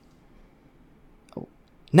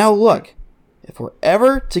 Now look. If we're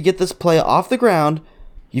ever to get this play off the ground,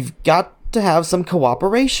 you've got to have some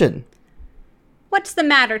cooperation. What's the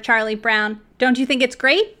matter, Charlie Brown? Don't you think it's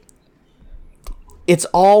great? It's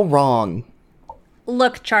all wrong.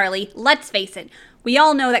 Look, Charlie, let's face it. We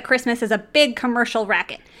all know that Christmas is a big commercial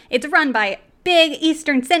racket. It's run by a big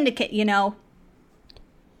Eastern syndicate, you know.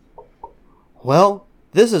 Well,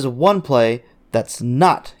 this is one play that's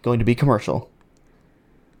not going to be commercial.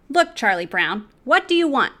 Look, Charlie Brown, what do you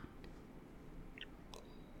want?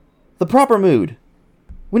 The proper mood.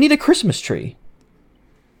 We need a Christmas tree.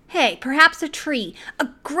 Hey, perhaps a tree. A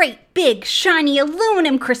great, big, shiny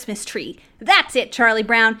aluminum Christmas tree. That's it, Charlie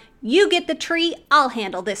Brown. You get the tree, I'll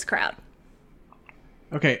handle this crowd.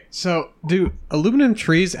 Okay, so do aluminum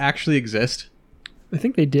trees actually exist? I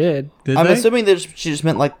think they did. I'm assuming that she just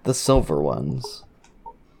meant like the silver ones.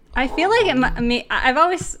 I feel like I've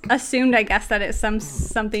always assumed, I guess, that it's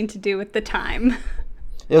something to do with the time.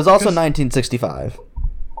 It was also 1965.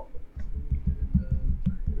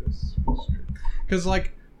 Because,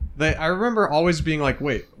 like, I remember always being like,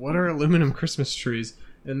 wait, what are aluminum Christmas trees?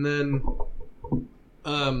 And then,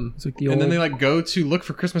 then they, like, go to look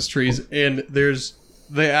for Christmas trees, and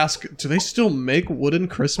they ask, do they still make wooden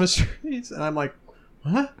Christmas trees? And I'm like,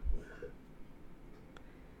 what?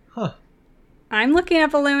 Huh. I'm looking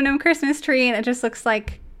up aluminum Christmas tree, and it just looks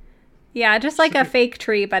like, just like a fake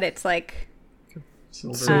tree, but it's like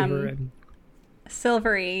silver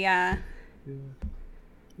silvery, yeah.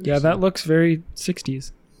 Yeah, that looks very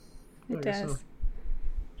 60s. It does.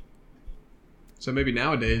 So maybe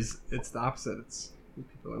nowadays it's the opposite. It's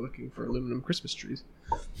people are looking for aluminum Christmas trees.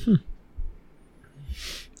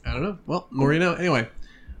 I don't know. Well, Moreno. Anyway,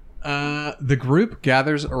 the group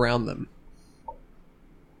gathers around them.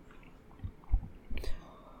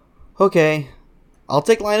 Okay, I'll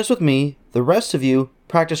take Linus with me. The rest of you,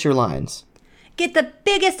 practice your lines. Get the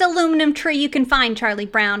biggest aluminum tree you can find, Charlie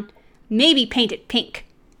Brown. Maybe paint it pink.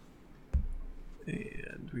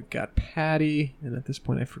 And we've got Patty, and at this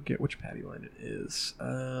point I forget which Patty line it is.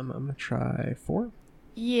 I'm going to try 4.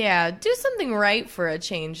 Yeah, do something right for a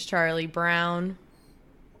change, Charlie Brown.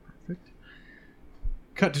 Perfect.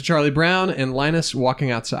 Cut to Charlie Brown and Linus walking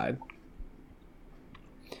outside.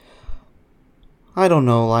 I don't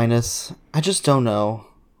know, Linus. I just don't know.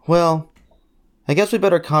 Well, I guess we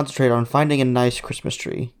better concentrate on finding a nice Christmas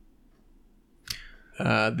tree.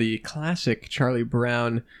 the classic Charlie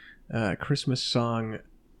Brown Christmas song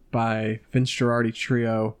by Vince Girardi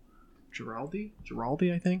Trio.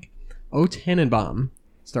 Giraldi, I think. O Tannenbaum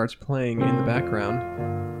starts playing in the background.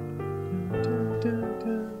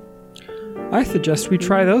 I suggest we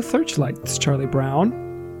try those searchlights, Charlie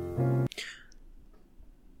Brown.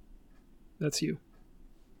 That's you.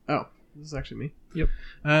 Oh, this is actually me. Yep.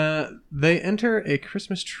 They enter a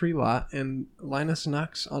Christmas tree lot, and Linus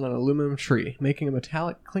knocks on an aluminum tree, making a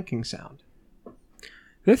metallic clinking sound.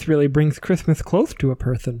 This really brings Christmas close to a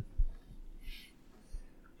person.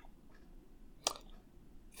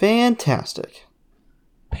 Fantastic.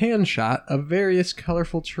 Pan shot of various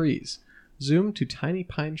colorful trees. Zoom to tiny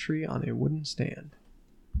pine tree on a wooden stand.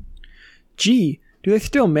 Gee, do they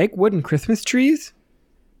still make wooden Christmas trees?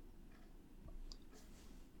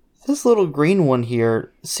 This little green one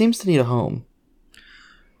here seems to need a home.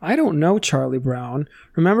 I don't know, Charlie Brown.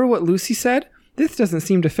 Remember what Lucy said? This doesn't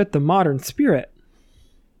seem to fit the modern spirit.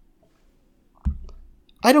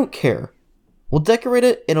 I don't care. We'll decorate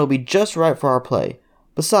it and it'll be just right for our play.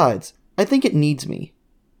 Besides, I think it needs me.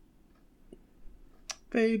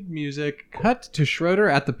 Fade music. Cut to Schroeder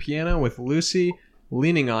at the piano with Lucy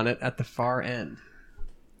leaning on it at the far end.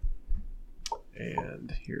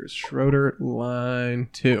 And here's Schroeder, line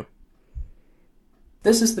 2.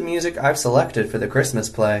 This is the music I've selected for the Christmas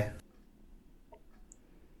play.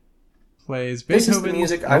 Plays Beethoven. This is the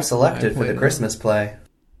music I've selected for the Christmas play.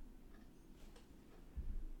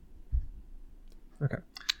 Okay.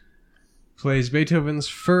 Plays Beethoven's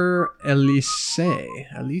Für Elise.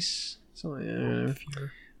 Elise? And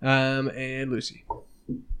Lucy.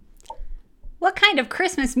 What kind of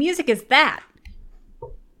Christmas music is that?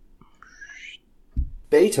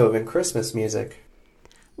 Beethoven Christmas music.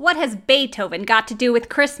 What has Beethoven got to do with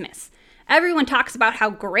Christmas? Everyone talks about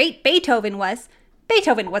how great Beethoven was.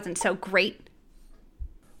 Beethoven wasn't so great.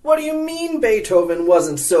 What do you mean Beethoven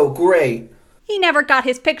wasn't so great? He never got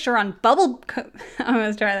his picture on I'm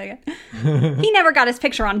gonna try that again. He never got his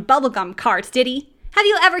picture on bubblegum cards, did he? Have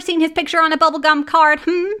you ever seen his picture on a bubblegum card,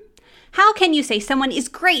 How can you say someone is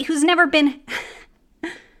great who's never been...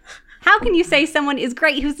 How can you say someone is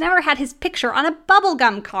great who's never had his picture on a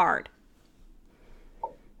bubblegum card?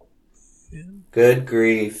 Good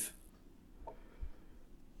grief.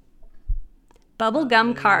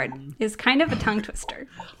 Bubblegum card is kind of a tongue twister.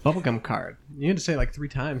 Bubblegum card. You had to say it like 3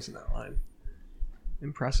 times in that line.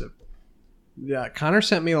 Impressive. Yeah, Connor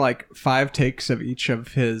sent me like 5 takes of each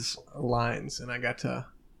of his lines, and I got to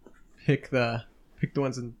pick the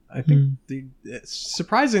ones. And I think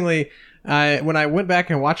surprisingly, when I went back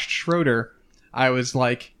and watched Schroeder, I was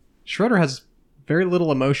like, Schroeder has very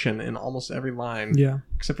little emotion in almost every line,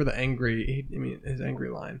 except for the his angry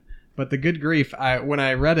line. But the good grief, when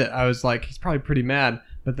I read it, I was like, he's probably pretty mad.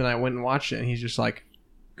 But then I went and watched it, and he's just like,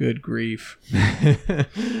 good grief.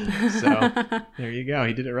 So there you go.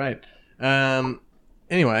 He did it right.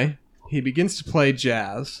 Anyway, he begins to play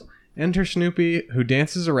jazz. Enter Snoopy, who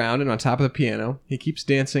dances around and on top of the piano. He keeps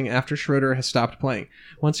dancing after Schroeder has stopped playing.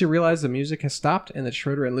 Once he realizes the music has stopped and that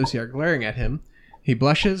Schroeder and Lucy are glaring at him, he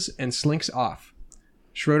blushes and slinks off.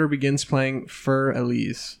 Schroeder begins playing Für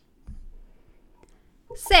Elise.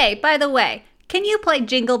 Say, by the way, can you play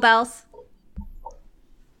Jingle Bells?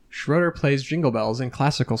 Schroeder plays Jingle Bells in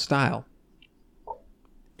classical style.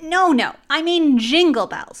 No, I mean Jingle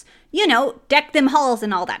Bells. You know, deck them halls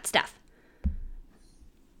and all that stuff.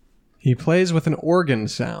 He plays with an organ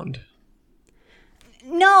sound.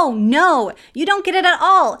 No, you don't get it at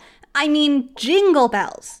all. I mean Jingle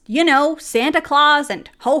Bells. You know, Santa Claus and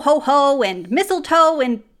ho ho ho and mistletoe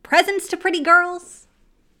and presents to pretty girls.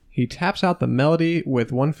 He taps out the melody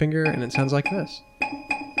with one finger and it sounds like this.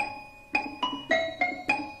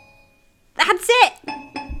 That's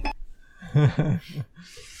it!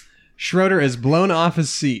 Schroeder is blown off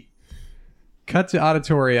his seat. Cut to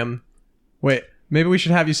auditorium. Wait, maybe we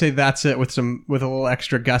should have you say that's it with a little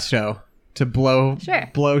extra gusto to blow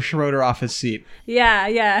Schroeder off his seat.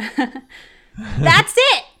 Yeah. That's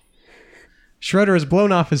it! Schroeder is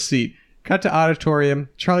blown off his seat. Cut to auditorium.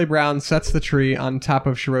 Charlie Brown sets the tree on top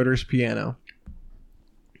of Schroeder's piano.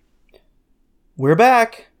 We're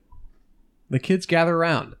back. The kids gather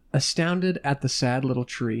around, astounded at the sad little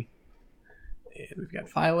tree. And we've got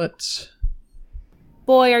Violet.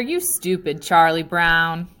 Boy, are you stupid, Charlie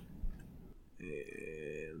Brown.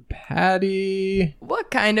 And Patty.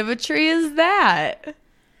 What kind of a tree is that?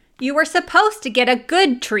 You were supposed to get a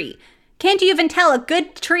good tree. Can't you even tell a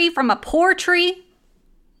good tree from a poor tree?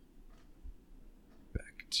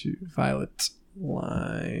 Back to Violet.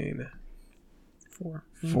 Line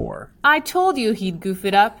 4. I told you he'd goof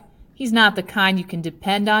it up. He's not the kind you can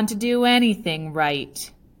depend on to do anything right.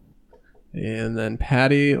 And then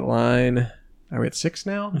Patty, line... Are we at 6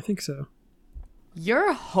 now? I think so.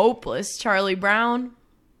 You're hopeless, Charlie Brown.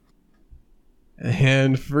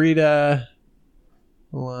 And Frida,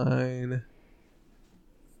 line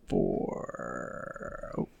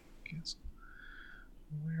 4. Oh, cancel.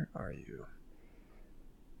 Where are you?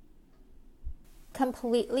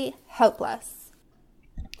 Completely hopeless.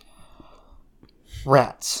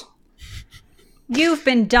 Rats. You've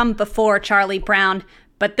been dumb before, Charlie Brown,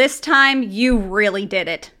 but this time you really did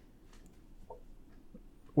it.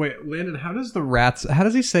 Wait, Landon, how does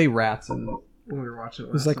he say rats when we were watching it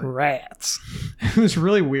It was last like night? rats. It was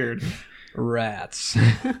really weird. Rats.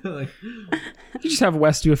 Like, You just have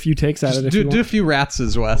Wes do a few takes at it if you do a want. few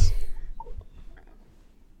ratses, Wes.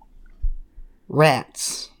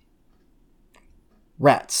 Rats.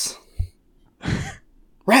 Rats.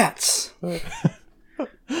 Rats.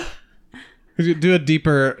 Do a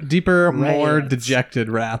deeper, more Rats. dejected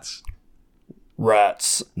rats.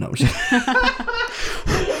 Rats. No. I'm just-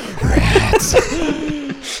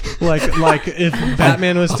 Like if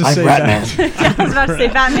Batman was to I'm say Ratman. that. I was about to say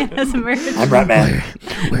Batman has emerged. I'm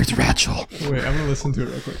Ratman. Where's Rachel? Wait, I'm gonna listen to it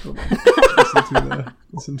real quick. Hold on.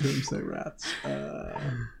 Listen to him say rats.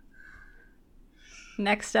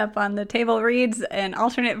 Next up on the table reads an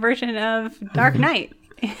alternate version of Dark Knight.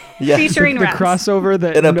 Yeah. Featuring The rats. crossover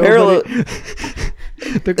that In a nobody, parallel.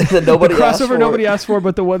 the that nobody asked crossover for. nobody asked for,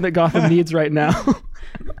 but the one that Gotham needs right now.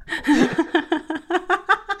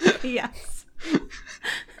 Yes.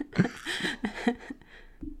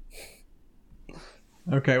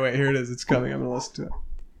 Okay, wait, here it is. It's coming. I'm gonna listen to it.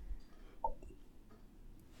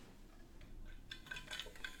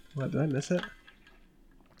 What, did I miss it?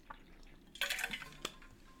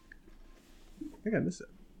 I think I missed it.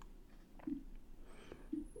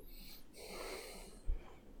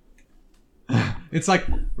 It's like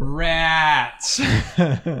rats.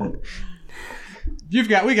 We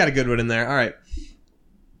got a good one in there. All right.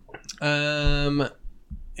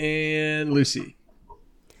 And Lucy.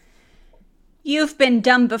 You've been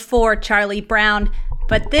dumb before, Charlie Brown,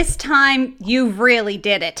 but this time you really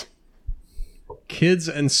did it. Kids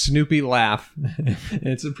and Snoopy laugh.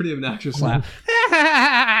 It's a pretty obnoxious laugh.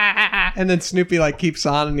 And then Snoopy like keeps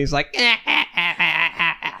on and he's like,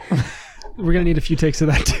 We're gonna need a few takes of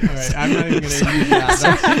that too. all right, I'm not even gonna use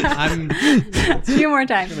that. A few more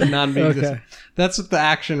times. Okay. That's what the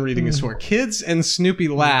action reading is for. Kids and Snoopy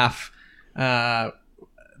laugh. I'll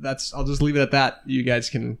just leave it at that. You guys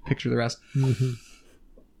can picture the rest.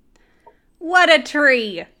 What a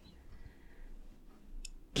tree!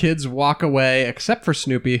 Kids walk away, except for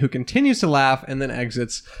Snoopy, who continues to laugh and then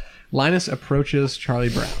exits. Linus approaches Charlie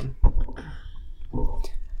Brown.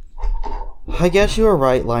 I guess you were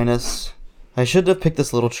right, Linus. I shouldn't have picked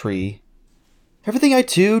this little tree. Everything I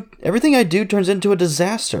do turns into a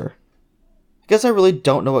disaster. I guess I really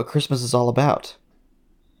don't know what Christmas is all about.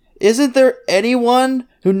 Isn't there anyone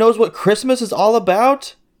who knows what Christmas is all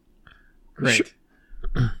about? Great.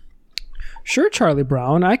 Sure, Charlie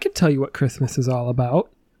Brown. I can tell you what Christmas is all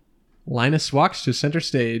about. Linus walks to center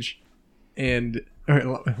stage,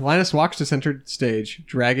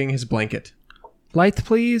 dragging his blanket. Lights,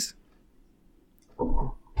 please.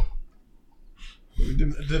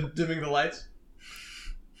 Dimming the lights.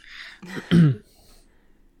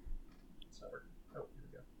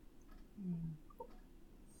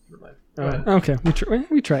 Okay,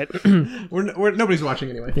 we tried. We're nobody's watching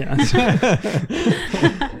anyway. Yeah.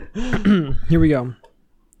 Here we go.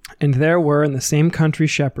 And there were in the same country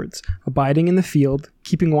shepherds, abiding in the field,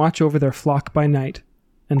 keeping watch over their flock by night.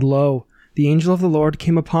 And lo, the angel of the Lord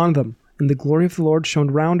came upon them, and the glory of the Lord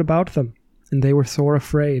shone round about them, and they were sore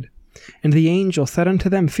afraid. And the angel said unto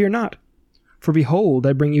them, Fear not, for behold,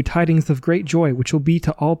 I bring you tidings of great joy, which will be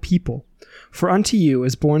to all people. For unto you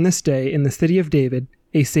is born this day in the city of David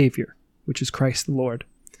a Saviour, which is Christ the Lord.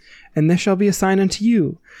 And this shall be a sign unto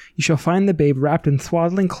you. You shall find the babe wrapped in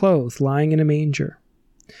swaddling clothes, lying in a manger.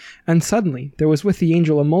 And suddenly there was with the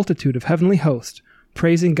angel a multitude of heavenly hosts,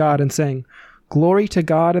 praising God and saying, Glory to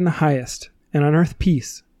God in the highest, and on earth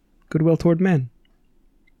peace, goodwill toward men.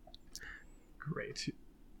 Great.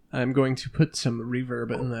 I'm going to put some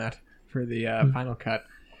reverb in that for the final cut.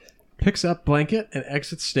 Picks up blanket and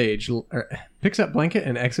exits stage. Picks up blanket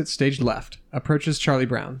and exits stage left. Approaches Charlie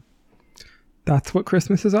Brown. That's what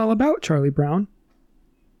Christmas is all about, Charlie Brown.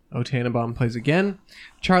 O Tannenbaum plays again.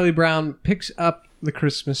 Charlie Brown picks up the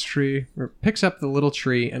Christmas tree, or picks up the little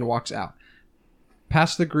tree and walks out,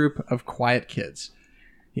 past the group of quiet kids.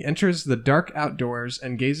 He enters the dark outdoors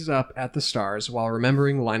and gazes up at the stars while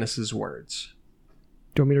remembering Linus's words.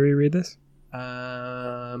 Do you want me to reread this?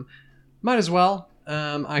 Might as well.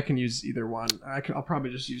 I can use either one. I'll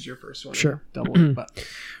probably just use your first one. Sure. Double it, but.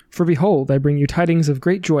 For behold, I bring you tidings of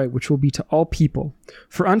great joy, which will be to all people.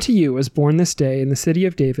 For unto you is born this day in the city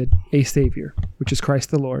of David a Savior, which is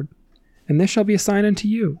Christ the Lord. And this shall be a sign unto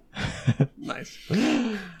you. Nice.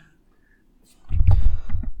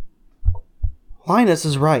 Linus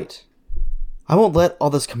is right. I won't let all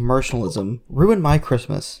this commercialism ruin my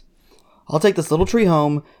Christmas. I'll take this little tree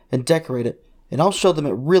home and decorate it, and I'll show them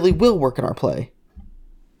it really will work in our play.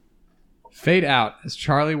 Fade out as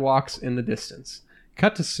Charlie walks in the distance.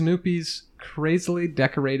 Cut to Snoopy's crazily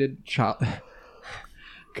decorated doghouse.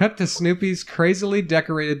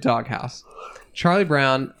 Charlie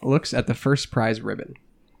Brown looks at the first prize ribbon.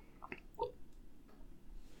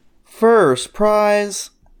 First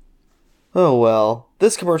prize? Oh well,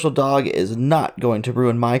 this commercial dog is not going to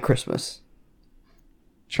ruin my Christmas.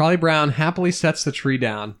 Charlie Brown happily sets the tree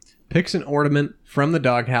down, picks an ornament from the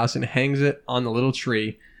doghouse and hangs it on the little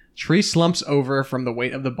tree. Tree slumps over from the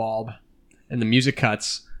weight of the bulb, and the music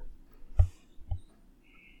cuts.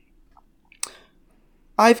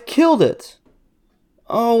 I've killed it!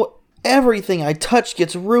 Oh, everything I touch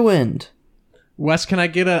gets ruined. Wes, can I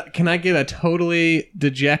get a totally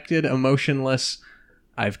dejected, emotionless,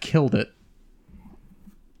 I've killed it?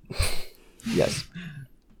 Yes.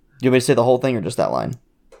 You want me to say the whole thing or just that line?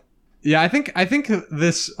 Yeah, I think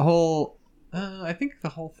this whole I think the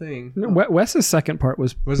whole thing. No, Wes's second part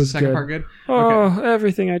was the second good. part good? Oh, Okay.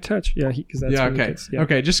 everything I touch. Yeah, because that's when he okay. gets- yeah.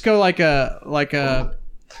 Okay, just go like a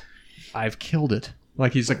I've killed it.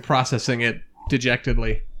 Like he's like processing it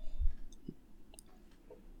dejectedly.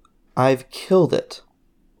 I've killed it.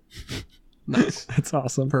 Nice. That's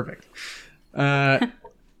awesome. Perfect.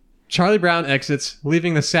 Charlie Brown exits,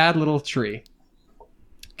 leaving the sad little tree.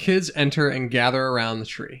 Kids enter and gather around the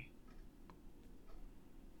tree.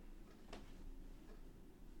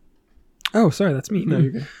 Oh, sorry, that's me. No,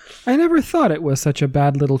 you're good. I never thought it was such a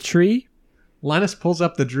bad little tree. Linus pulls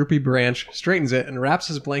up the droopy branch, straightens it, and wraps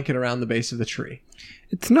his blanket around the base of the tree.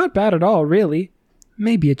 It's not bad at all, really.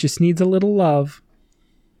 Maybe it just needs a little love.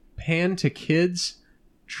 Pan to kids,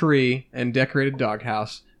 tree, and decorated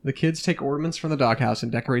doghouse. The kids take ornaments from the doghouse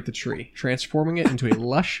and decorate the tree, transforming it into a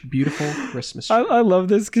lush, beautiful Christmas tree. I love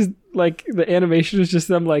this because like the animation is just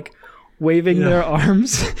them like waving their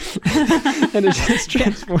arms, and it just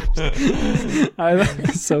transforms.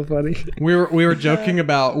 It's so funny. We were joking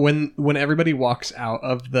about when everybody walks out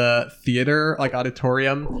of the theater, like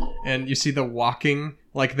auditorium, and you see the walking,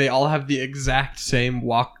 like they all have the exact same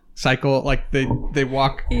walk cycle, like they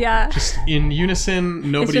walk just in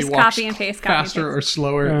unison. Nobody it's just walks copy and paste, faster or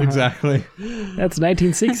slower. Uh-huh. Exactly. That's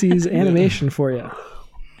 1960s animation for you.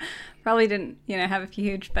 Probably didn't, have a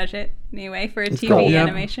huge budget anyway for a TV probably-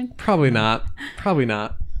 animation. Probably not.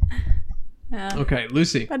 Okay,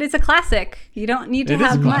 Lucy. But it's a classic. You don't need to It is a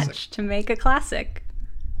have classic. much to make a classic.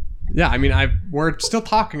 Yeah, I mean, we're still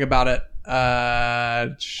talking about it.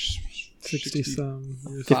 60 some.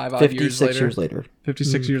 5 odd 56 years later.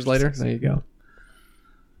 56 years later. There you go.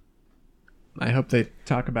 I hope they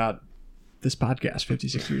talk about this podcast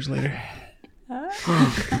 56 years later.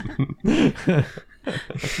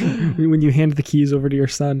 When you hand the keys over to your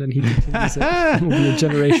son and he continues it, it will be a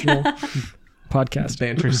generational podcast.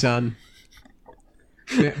 Banter son.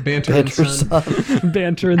 Banter and son.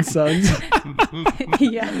 Banter and sons.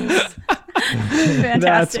 Yes. That's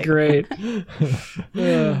Fantastic. great.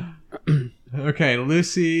 Okay,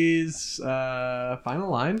 Lucy's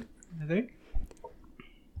final line, I think.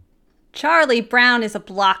 Charlie Brown is a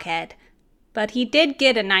blockhead, but he did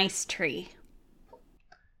get a nice tree.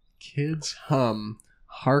 Kids hum.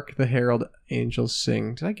 Hark the herald angels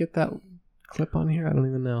sing. Did I get that clip on here? I don't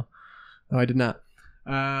even know. Oh, I did not.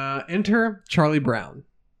 Enter Charlie Brown.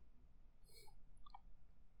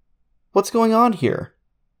 What's going on here?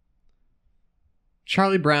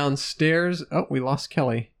 Charlie Brown stares. Oh, we lost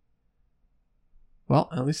Kelly. Well,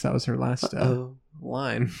 at least that was her last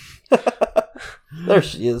line. There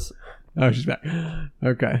she is. Oh, she's back.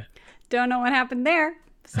 Okay. Don't know what happened there.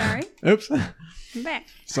 Sorry. Oops. I'm back.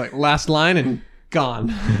 It's like last line and gone.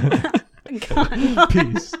 Gone.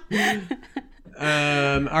 Peace. All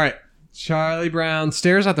right. Charlie Brown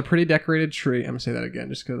stares at the pretty decorated tree. I'm going to say that again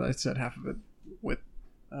just because I said half of it with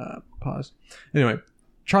pause. Anyway,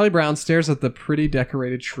 Charlie Brown stares at the pretty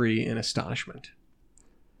decorated tree in astonishment.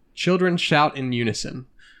 Children shout in unison,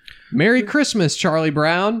 "Merry Christmas, Charlie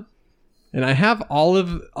Brown!" And I have all of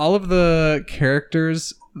the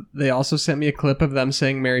characters. They also sent me a clip of them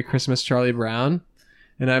saying "Merry Christmas, Charlie Brown,"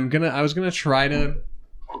 and I was gonna try to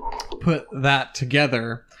put that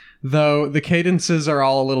together, though the cadences are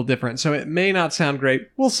all a little different, so it may not sound great.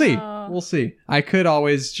 We'll see. We'll see. I could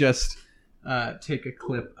always just take a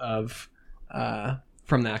clip of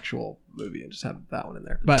from the actual movie and just have that one in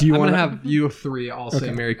there. But Do you I'm wanna- gonna have you three all say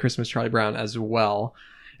Okay. "Merry Christmas, Charlie Brown" as well,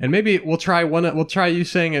 and maybe we'll try you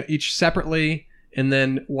saying it each separately and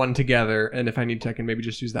then one together. And if I need to, I can maybe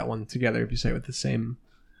just use that one together if you say it with the same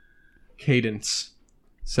cadence.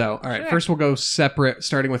 So, all right, Sure. first we'll go separate,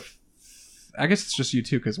 starting with. I guess it's just you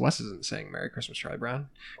two because Wes isn't saying "Merry Christmas, Charlie Brown"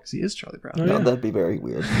 because he is Charlie Brown. Oh, No, yeah. that'd be very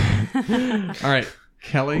weird. All right,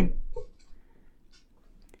 Kelly.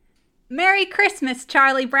 Merry Christmas,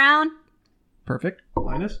 Charlie Brown. Perfect.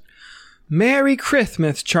 Linus. Merry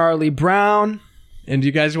Christmas, Charlie Brown. And do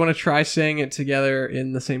you guys want to try saying it together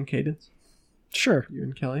in the same cadence? Sure. You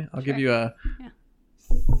and Kelly. I'll give you a Yeah.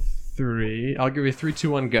 3. I'll give you 3,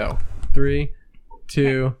 2, 1, go. 3,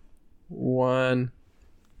 2, 1,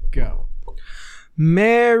 go.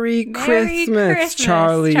 Merry Christmas, Christmas,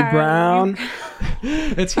 Charlie Charlie. Brown.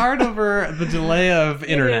 It's hard over the delay of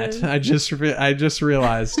internet. is. I just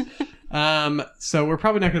realized. So we're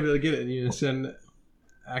probably not going to be able to get it in unison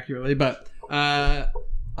accurately, but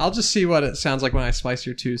I'll just see what it sounds like when I splice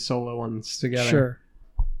your two solo ones together. Sure.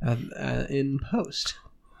 In post.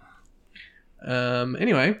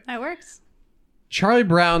 Anyway, That works. Charlie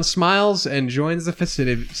Brown smiles and joins the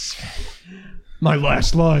festivities. My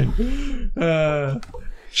last line.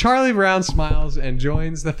 Charlie Brown smiles and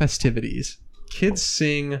joins the festivities. Kids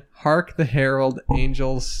sing, "Hark the Herald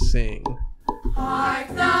Angels Sing." Hark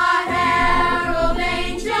the herald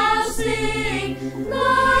angels sing,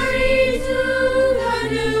 glory to the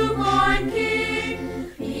newborn King.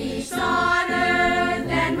 Peace on earth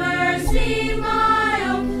and mercy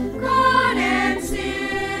mild, God and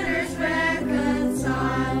sinners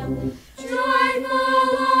reconciled.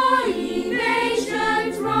 Joyful all ye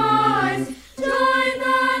nations rise, join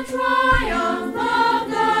the triumph of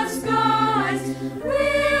the skies.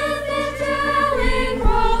 With angelic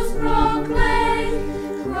hosts proclaim,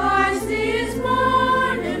 Christ is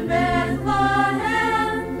born in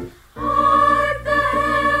Bethlehem. Hark the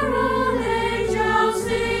herald angels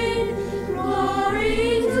sing,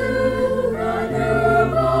 glory to the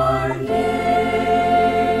newborn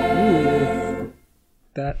King.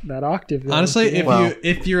 That octave. though. Honestly, Yeah.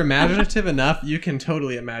 if you're imaginative enough, you can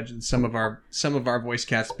totally imagine some of our voice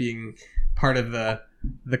casts being part of the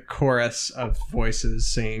chorus of voices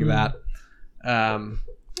singing that.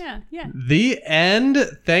 Yeah. The end.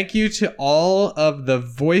 Thank you to all of the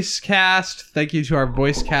voice cast. Thank you to our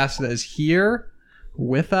voice cast that is here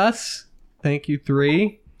with us. Thank you,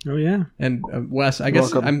 3. Oh yeah. And Wes, I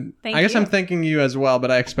guess welcome. I'm thanking you as well, but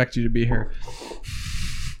I expect you to be here.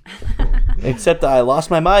 Except I lost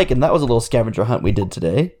my mic, and that was a little scavenger hunt we did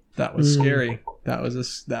today. That was scary. That was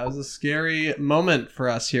a scary moment for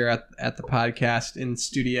us here at the podcast in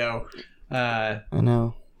studio. I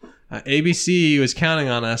know. ABC was counting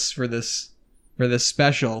on us for this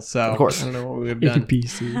special, so Of course. I don't know what we would have done.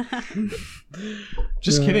 ABC.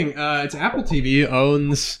 Just kidding. It's Apple TV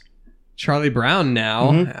owns Charlie Brown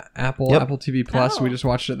now. Mhm. Apple Yep. Apple TV Plus. Oh. We just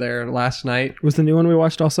watched it there last night. Was the new one we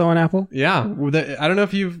watched also on Apple? Yeah, I don't know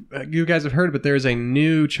if you guys have heard, but there's a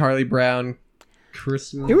new Charlie Brown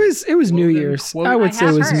Christmas. It was New Quote, Year's. unquote. I would I say it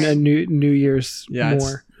have was heard. a New Year's Yeah,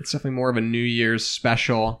 more. it's definitely more of a New Year's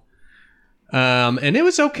special. And it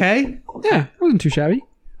was okay. Yeah, it wasn't too shabby.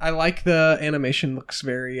 I like the animation. Looks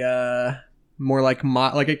very more like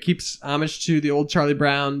like it keeps homage to the old Charlie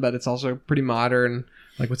Brown, but it's also pretty modern,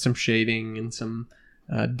 like with some shading and some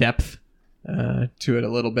depth to it a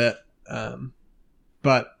little bit.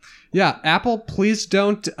 But yeah, Apple, please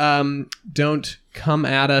don't come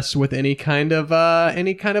at us with any kind of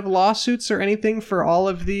lawsuits or anything for all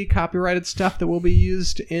of the copyrighted stuff that will be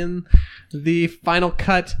used in the final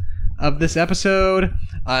cut of this episode.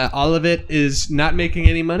 All of it is not making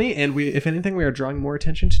any money, and if anything, we are drawing more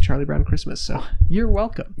attention to Charlie Brown Christmas. So you're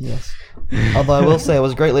welcome. Yes. Although I will say I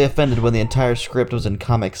was greatly offended when the entire script was in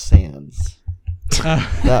Comic Sans.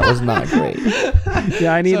 That was not great.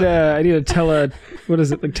 Yeah, I need a what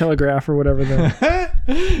is it, like Telegraph or whatever the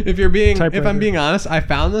If I'm being honest, I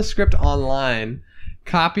found the script online,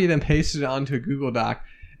 copied and pasted it onto a Google Doc,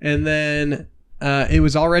 and then it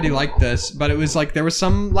was already like this, but it was like there was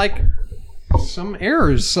some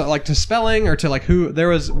errors, so, like to spelling or to like who. There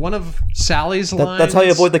was one of Sally's lines. That's how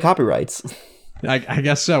you avoid the copyrights. I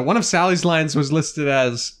guess so. One of Sally's lines was listed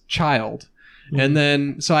as child, and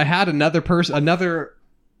then so I had another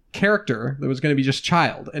character that was going to be just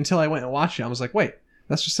child until I went and watched it. I was like, wait,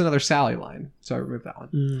 that's just another Sally line, so I removed that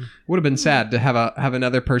one. Would have been sad to have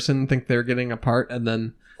another person think they're getting a part, and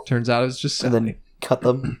then turns out it's just Sally. And then cut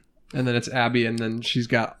them. And then it's Abby, and then she's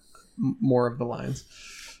got more of the lines.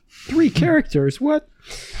 3 characters. What?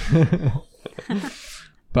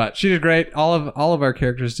 But she did great. All of our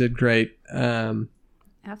characters did great.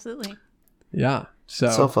 Absolutely. Yeah.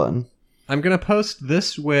 So fun. I'm gonna post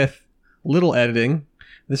this with little editing.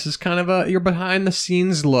 This is kind of your behind the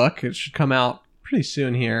scenes look. It should come out pretty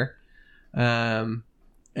soon here. And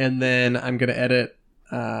then I'm gonna edit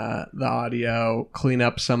the audio, clean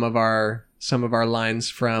up some of our lines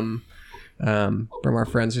from our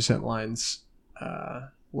friends who sent lines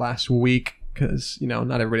last week, because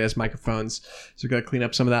not everybody has microphones, so we've got to clean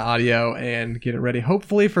up some of that audio and get it ready.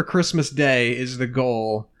 Hopefully for Christmas Day is the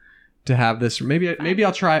goal to have this. Maybe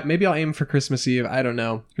I'll aim for Christmas Eve. I don't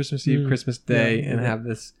know. Christmas Eve, Christmas Day, and have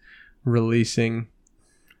this releasing.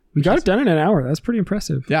 We got it done in an hour. That's pretty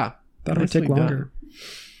impressive. Yeah, thought it would take longer. Done.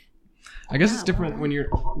 I guess it's different when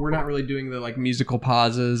we're not really doing the like musical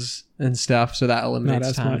pauses and stuff, so that eliminates not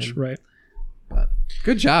as time. much, right? But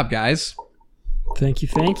good job, guys. Thank you.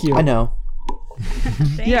 I know.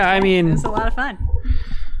 Yeah, I mean, it was a lot of fun.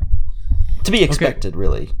 To be expected,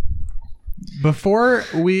 really. Before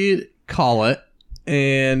we call it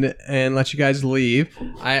and let you guys leave,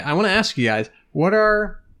 I want to ask you guys, what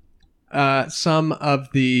are some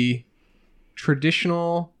of the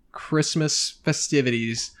traditional Christmas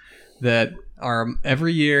festivities that are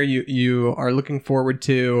every year you are looking forward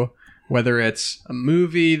to, whether it's a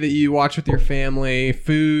movie that you watch with your family,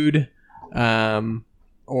 food,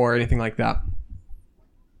 or anything like that?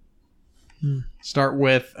 Start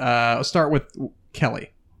with Kelly.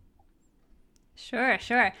 Sure.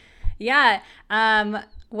 Yeah.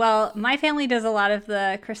 Well, my family does a lot of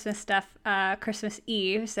the Christmas stuff Christmas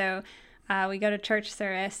Eve, so we go to church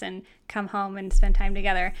service and come home and spend time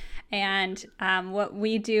together. And what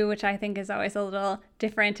we do, which I think is always a little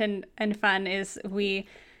different and fun, is we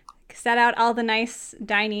set out all the nice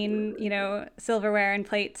dining, silverware and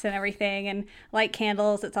plates and everything, and light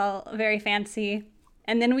candles. It's all very fancy.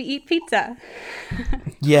 And then we eat pizza.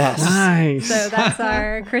 Yes. Nice. So that's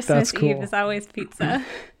our Christmas cool. Eve is always pizza.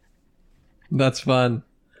 That's fun.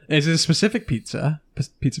 Is it a specific pizza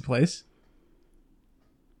place?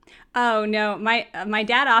 Oh no, my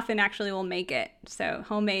dad often actually will make it. So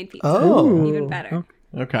homemade pizza. Oh. Even better.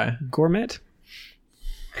 Okay. Gourmet.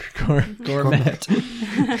 Gourmet.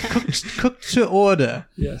 cooked to order.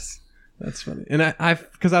 Yes. That's funny. And I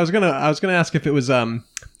was gonna ask if it was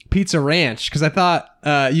Pizza Ranch, because I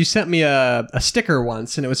thought you sent me a sticker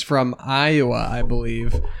once and it was from Iowa, I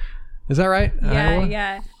believe. Is that right? Iowa?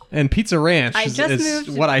 Yeah. And Pizza Ranch I is just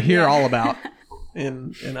moved, what I hear all about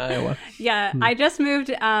in Iowa. Yeah, I just moved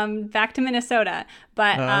back to Minnesota,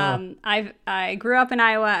 but I grew up in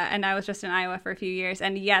Iowa and I was just in Iowa for a few years.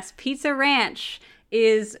 And yes, Pizza Ranch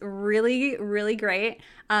is really, really great.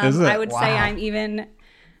 Is it? I would say Wow. I'm even.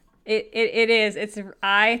 It is.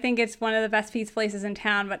 I think it's one of the best pizza places in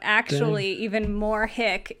town, but actually even more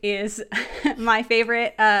hick is my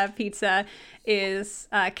favorite pizza is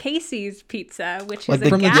Casey's Pizza, which is Like a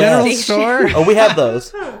the gas general station. store? Oh, we have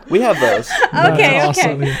those. Okay.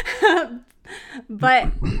 Awesome.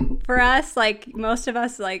 But for us, like most of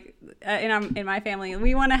us, like in my family,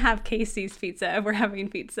 we want to have Casey's Pizza if we're having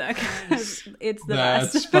pizza because it's the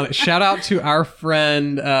That's best. funny. Shout out to our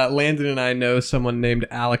friend Landon and I know someone named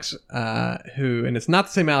Alex who, and it's not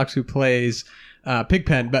the same Alex who plays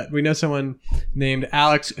Pigpen, but we know someone named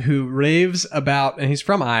Alex who raves about, and he's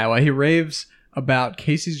from Iowa. He raves about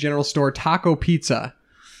Casey's General Store taco pizza.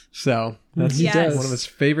 So that's Yes. one of his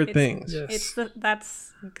favorite things. Yes.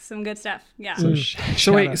 That's some good stuff. Yeah.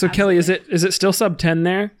 So wait, so Kelly, is it still sub 10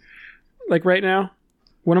 there? Like right now?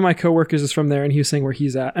 One of my coworkers is from there and he was saying where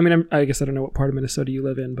he's at. I mean, I guess I don't know what part of Minnesota you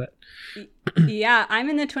live in, but Yeah, I'm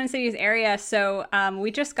in the Twin Cities area, so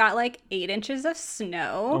we just got like 8 inches of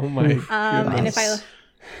snow. Oh my And if I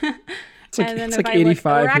it's like, and then it's if like I look,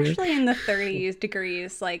 85 we're here. actually in the 30s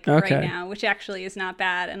degrees like Okay. right now, which actually is not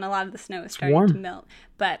bad, and a lot of the snow is starting warm. to melt.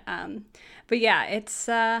 But yeah, it's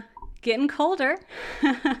getting colder.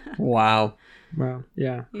 Wow. Wow.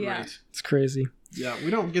 Yeah. Yeah. It's crazy. Yeah,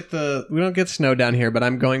 we don't get snow down here, but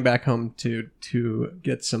I'm going back home to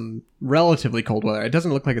get some relatively cold weather. It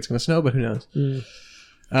doesn't look like it's going to snow, but who knows?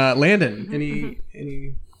 Landon,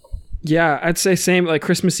 any? Yeah, I'd say same. Like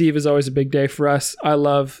Christmas Eve is always a big day for us. I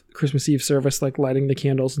love Christmas Eve service, like lighting the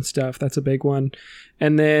candles and stuff. That's a big one.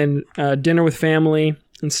 And then dinner with family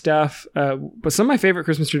and stuff. But some of my favorite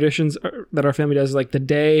Christmas traditions that our family does is like the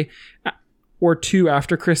day or two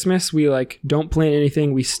after Christmas, we like don't plan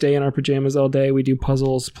anything. We stay in our pajamas all day. We do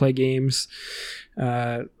puzzles, play games,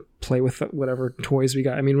 play with whatever toys we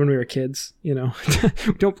got. I mean, when we were kids, we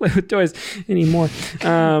don't play with toys anymore.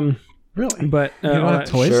 Really? But You don't have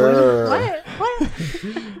toys? Sure. What?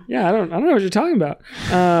 yeah, I don't know what you're talking about.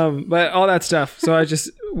 But all that stuff. So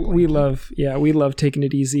we love taking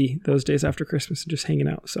it easy those days after Christmas and just hanging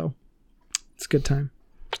out. So it's a good time.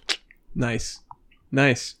 Nice.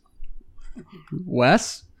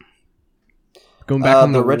 Wes? Going back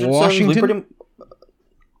on the Washington?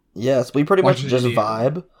 We pretty much just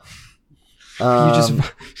vibe.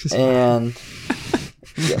 And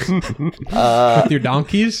yes. With your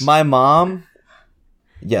donkeys? My mom,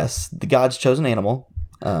 yes, the God's chosen animal.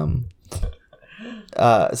 So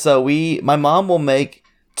my mom will make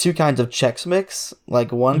two kinds of Chex Mix.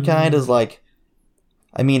 Like one kind is like,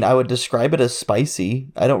 I mean, I would describe it as spicy.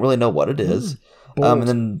 I don't really know what it is. And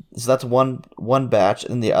then so that's one batch,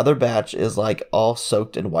 and the other batch is like all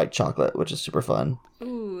soaked in white chocolate, which is super fun.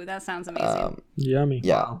 Ooh, that sounds amazing. Yummy.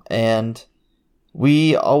 Yeah, wow. And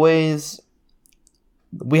we had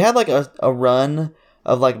like a run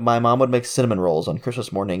of like my mom would make cinnamon rolls on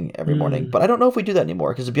Christmas morning every morning, but I don't know if we do that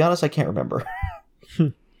anymore because to be honest, I can't remember.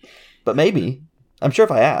 But maybe. I'm sure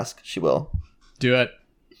if I ask, she will. Do it.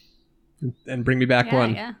 And bring me back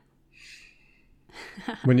one. Yeah.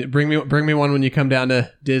 When you bring me one when you come down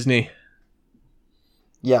to Disney.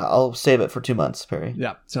 Yeah, I'll save it for 2 months, Perry.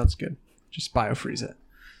 Yeah, sounds good. Just biofreeze it.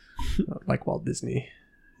 Like Walt Disney,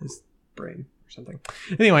 his brain or something.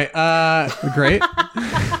 Anyway, great.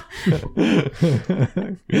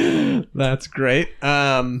 That's great.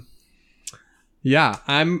 Yeah,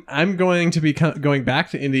 I'm going to be going back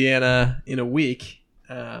to Indiana in a week,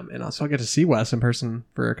 and also I'll get to see Wes in person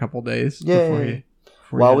for a couple days. Yay.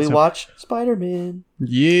 While we watch Spider-Man.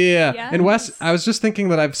 Yeah. Yes. And Wes, I was just thinking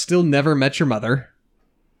that I've still never met your mother.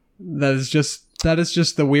 That is just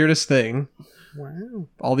the weirdest thing. Wow.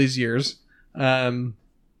 All these years. Good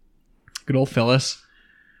old Phyllis.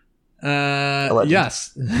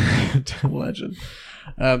 Yes. Legend.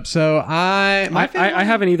 So I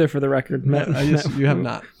haven't either, for the record. You have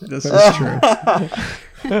not. This is true.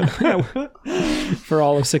 For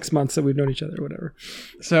all of 6 months that we've known each other, or whatever.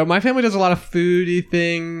 So my family does a lot of foodie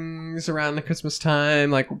things around the Christmas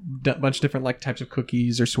time, like a bunch of different like types of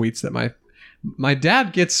cookies or sweets that my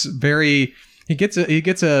dad gets very. He gets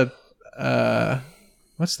a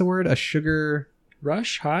what's the word? A sugar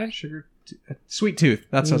rush? High? Sweet tooth.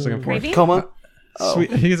 That's what I was looking for. Coma?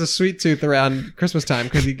 He gets a sweet tooth around Christmas time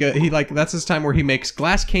because he that's his time where he makes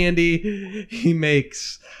glass candy. He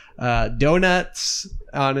makes donuts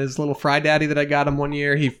on his little Fry Daddy that I got him one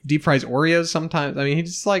year. He deep fries Oreos sometimes. I mean, he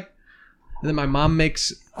just like. And then my mom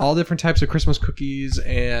makes all different types of Christmas cookies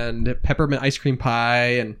and peppermint ice cream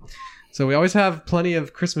pie, and so we always have plenty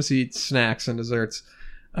of Christmassy snacks and desserts.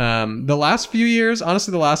 The last few years,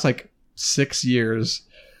 honestly, the last like 6 years,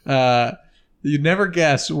 you'd never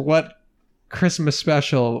guess what Christmas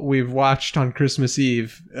special we've watched on Christmas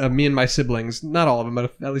Eve. Me and my siblings, not all of them,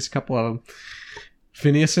 but at least a couple of them.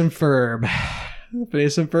 Phineas and Ferb.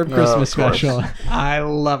 Phineas and Ferb Christmas special. I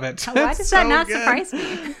love it. Why does that not surprise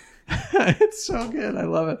me? It's so good. I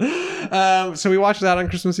love it. So we watch that on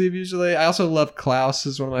Christmas Eve usually. I also love Klaus.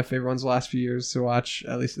 Is one of my favorite ones the last few years to watch,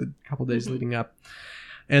 at least a couple days leading up.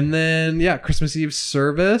 And then, yeah, Christmas Eve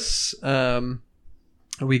service.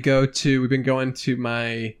 We've been going to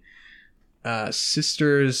my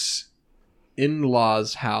sister's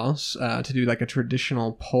in-laws' house to do like a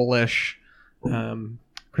traditional Polish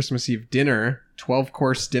Christmas Eve dinner,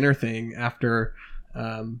 12-course dinner thing after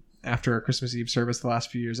a Christmas Eve service the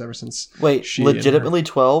last few years, ever since. Wait, legitimately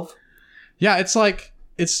 12? Yeah, it's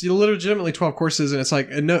legitimately 12 courses, and it's like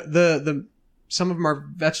the some of them are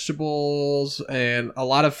vegetables and a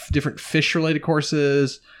lot of different fish related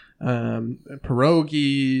courses,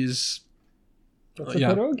 pierogies. What's a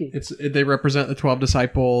pierogi? They represent the 12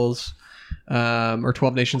 disciples, or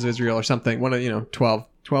 12 nations of Israel or something. 12.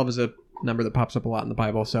 12 is a number that pops up a lot in the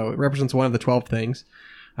Bible, so it represents one of the 12 things.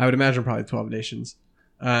 I would imagine probably 12 nations.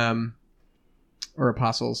 Or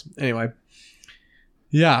apostles. Anyway.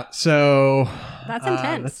 Yeah, so that's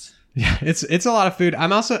intense. It's a lot of food.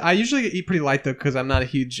 I usually eat pretty light though because I'm not a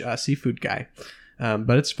huge seafood guy.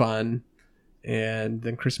 But it's fun. And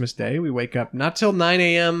then Christmas Day, we wake up not till 9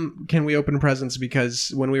 a.m. can we open presents,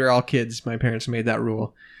 because when we were all kids, my parents made that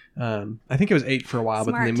rule. I think it was 8 for a while,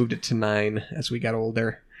 but then they moved it to 9 as we got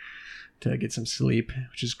older to get some sleep,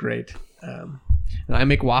 which is great. And I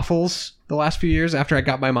make waffles the last few years. After I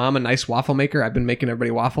got my mom a nice waffle maker, I've been making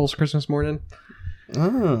everybody waffles Christmas morning.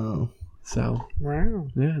 Oh. So, wow.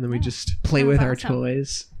 Yeah, and then we just play with our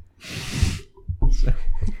toys.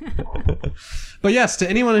 But yes, to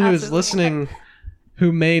anyone who is listening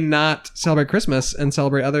who may not celebrate Christmas and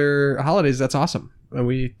celebrate other holidays, that's awesome. And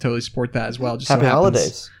we totally support that as well. Happy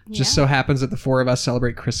holidays. Just so happens that the 4 of us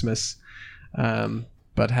celebrate Christmas.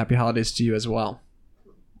 But happy holidays to you as well.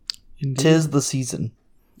 Indeed. 'Tis the season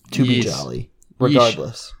to be jolly.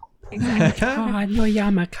 regardless. Ah, no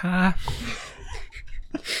Yamaka.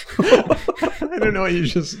 I don't know what you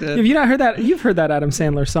just did. Have you not heard that? You've heard that Adam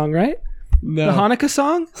Sandler song, right? No. The Hanukkah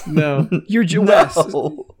song? No. You're Jewish.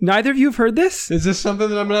 Neither of you have heard this? Is this something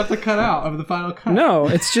that I'm going to have to cut out of the final cut? No,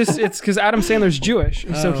 it's because Adam Sandler's Jewish.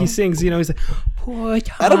 So he sings, he's like,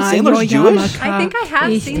 Adam Sandler's Jewish? I think I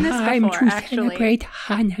have It's seen this time before, to actually. celebrate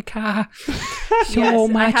Hanukkah. So Yes, I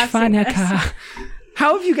much have seen this. Hanukkah.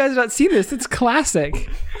 How have you guys not seen this? It's classic.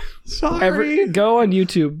 Sorry. Go on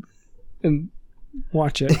YouTube and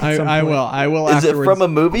watch it. at some I point. will. I will Is it afterwards. from a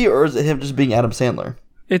movie or is it him just being Adam Sandler?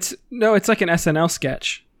 It's like an SNL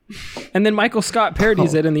sketch. And then Michael Scott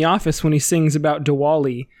parodies it in The Office when he sings about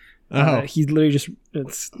Diwali. He literally just,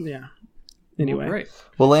 Anyway. Great.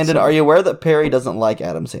 Well, Landon, are you aware that Perry doesn't like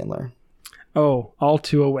Adam Sandler? Oh, all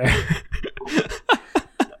too aware.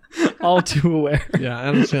 All too aware. Yeah,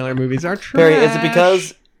 Adam Sandler movies are trash. Perry, is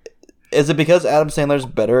it because Adam Sandler's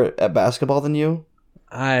better at basketball than you?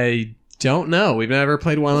 I don't know. We've never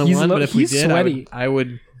played one-on-one, but if we he's did, sweaty. I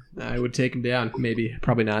would take him down. Maybe,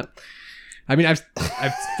 probably not. I mean, I've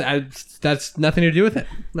that's nothing to do with it.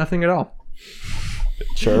 Nothing at all.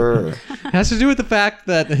 Sure. It has to do with the fact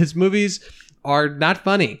that his movies are not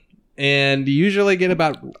funny and usually get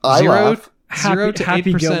about zero to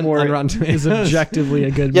Happy 8% Gilmore on Rotten Tomatoes. is objectively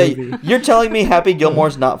a good Yeah, movie. you're telling me Happy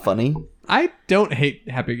Gilmore's not funny? I don't hate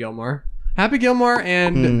Happy Gilmore. Happy Gilmore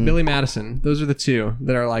and Billy Madison. Those are the two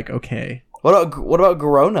that are like okay. What about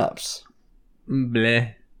Grown Ups?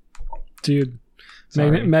 Bleh. Dude.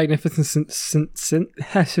 Sorry. Magnificent Six.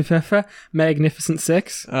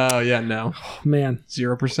 Oh yeah, no. Oh, man.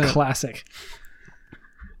 0%. Classic.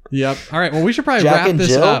 Yep. All right. Well, we should probably Jack wrap and this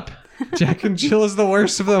Jill? up. Jack and Jill is the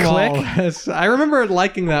worst of them Click. all. Yes. I remember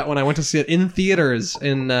liking that when I went to see it in theaters.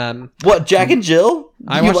 What, Jack and Jill?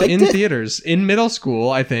 I You watched it liked in theaters in middle school,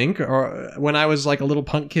 I think, or when I was like a little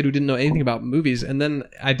punk kid who didn't know anything about movies, and then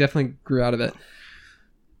I definitely grew out of it.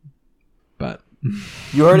 But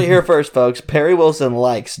You heard it here first, folks. Perry Wilson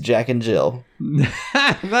likes Jack and Jill.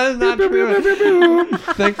 that is not true.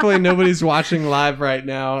 Thankfully, nobody's watching live right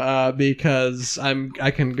now because I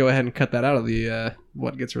can go ahead and cut that out of the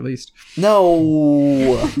what gets released. No.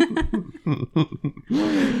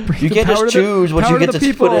 You can't just choose what you get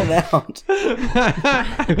to put in and out.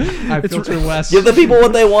 I filter West. Give the people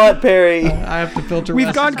what they want, Perry. I have to filter We've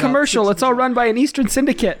West gone about commercial. It's all run by an Eastern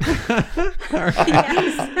syndicate.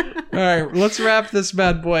 All right, let's wrap this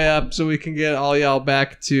bad boy up so we can get all y'all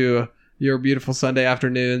back to your beautiful Sunday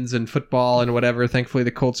afternoons and football and whatever. Thankfully,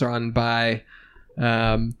 the Colts are on bye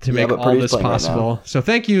to make but all Purdue's this playing right possible. now. So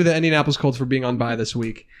thank you, the Indianapolis Colts, for being on bye this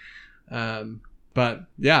week. But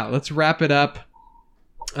yeah, let's wrap it up.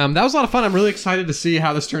 That was a lot of fun. I'm really excited to see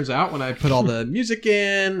how this turns out when I put all the music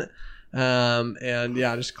in. And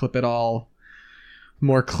yeah, just clip it all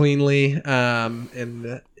more cleanly. Yeah, Thank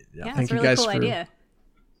it's a you really guys cool for. idea.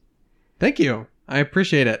 Thank you. I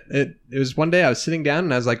appreciate it. It was one day I was sitting down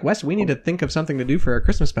and I was like, Wes, we need to think of something to do for our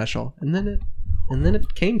Christmas special. And then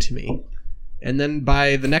it came to me. And then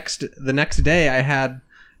by the next day I had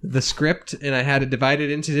the script and I had it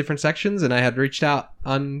divided into different sections and I had reached out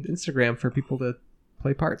on Instagram for people to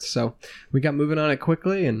play parts. So we got moving on it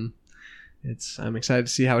quickly and I'm excited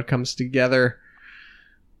to see how it comes together.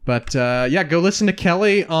 But yeah, go listen to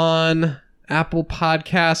Kelly on Apple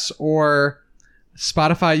Podcasts or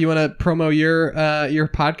Spotify. You want to promo your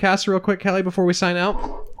podcast real quick, Kelly, before we sign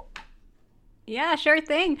out? Yeah, sure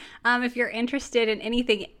thing. If you're interested in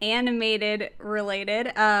anything animated related,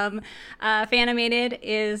 Fanimated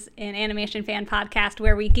is an animation fan podcast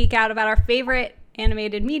where we geek out about our favorite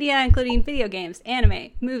animated media, including video games, anime,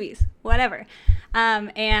 movies, whatever.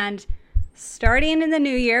 And starting in the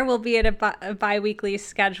new year, we'll be at a bi-weekly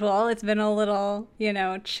schedule. It's been a little,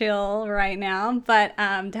 chill right now, but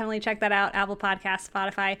definitely check that out. Apple Podcasts,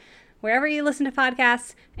 Spotify, wherever you listen to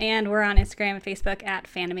podcasts. And we're on Instagram and Facebook at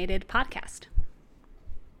Fanimated Podcast.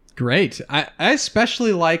 Great. I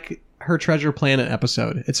especially like her Treasure Planet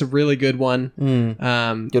episode. It's a really good one.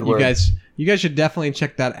 Good word. You guys should definitely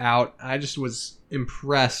check that out. I just was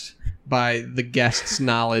impressed by the guest's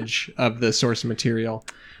knowledge of the source material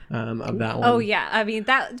of that one. Oh, yeah. I mean,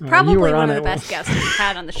 that's probably one of the best guests we've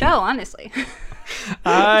had on the show, honestly.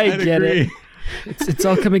 I get it. It's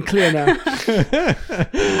all coming clear now.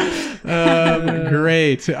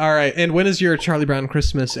 Great. All right. And when is your Charlie Brown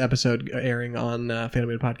Christmas episode airing on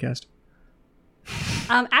Fanimated Podcast?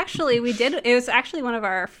 Actually, it was actually one of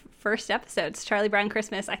our first episodes, Charlie Brown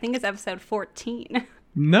Christmas. I think it's episode 14.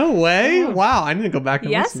 No way. Wow. I need to go back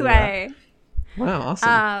and Yes listen to way. that. Wow.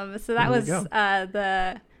 Awesome. So that was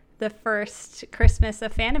the the first Christmas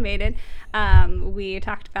of Fanimated, we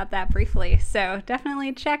talked about that briefly. So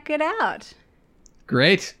definitely check it out.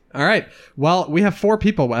 Great. All right. Well, we have 4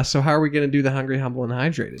 people, Wes. So how are we going to do the Hungry, Humble, and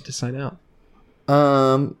Hydrated to sign out?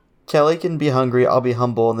 Kelly can be hungry, I'll be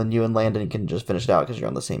humble, and then you and Landon can just finish it out because you're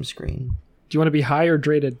on the same screen. Do you want to be high or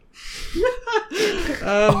drated?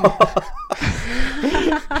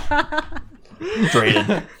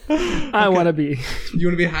 Drated. I want to be. You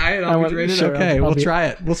want to be high and I'll be drated? Sure, okay, I'll we'll be- try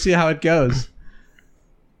it. We'll see how it goes.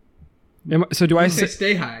 So do I You say say?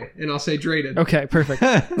 stay high, and I'll say drated. Okay, perfect.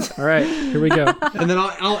 All right, here we go. And then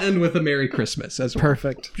I'll end with a Merry Christmas as well.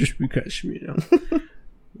 Perfect. Just because,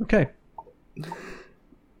 Okay.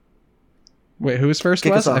 Wait, who was first?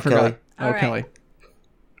 Kick Wes? us off, I forgot. Kelly. Oh, All right. Kelly.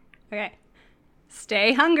 Okay.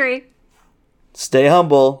 Stay hungry. Stay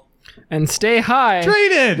humble. And stay high.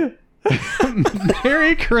 Drated!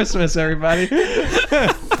 Merry Christmas, everybody.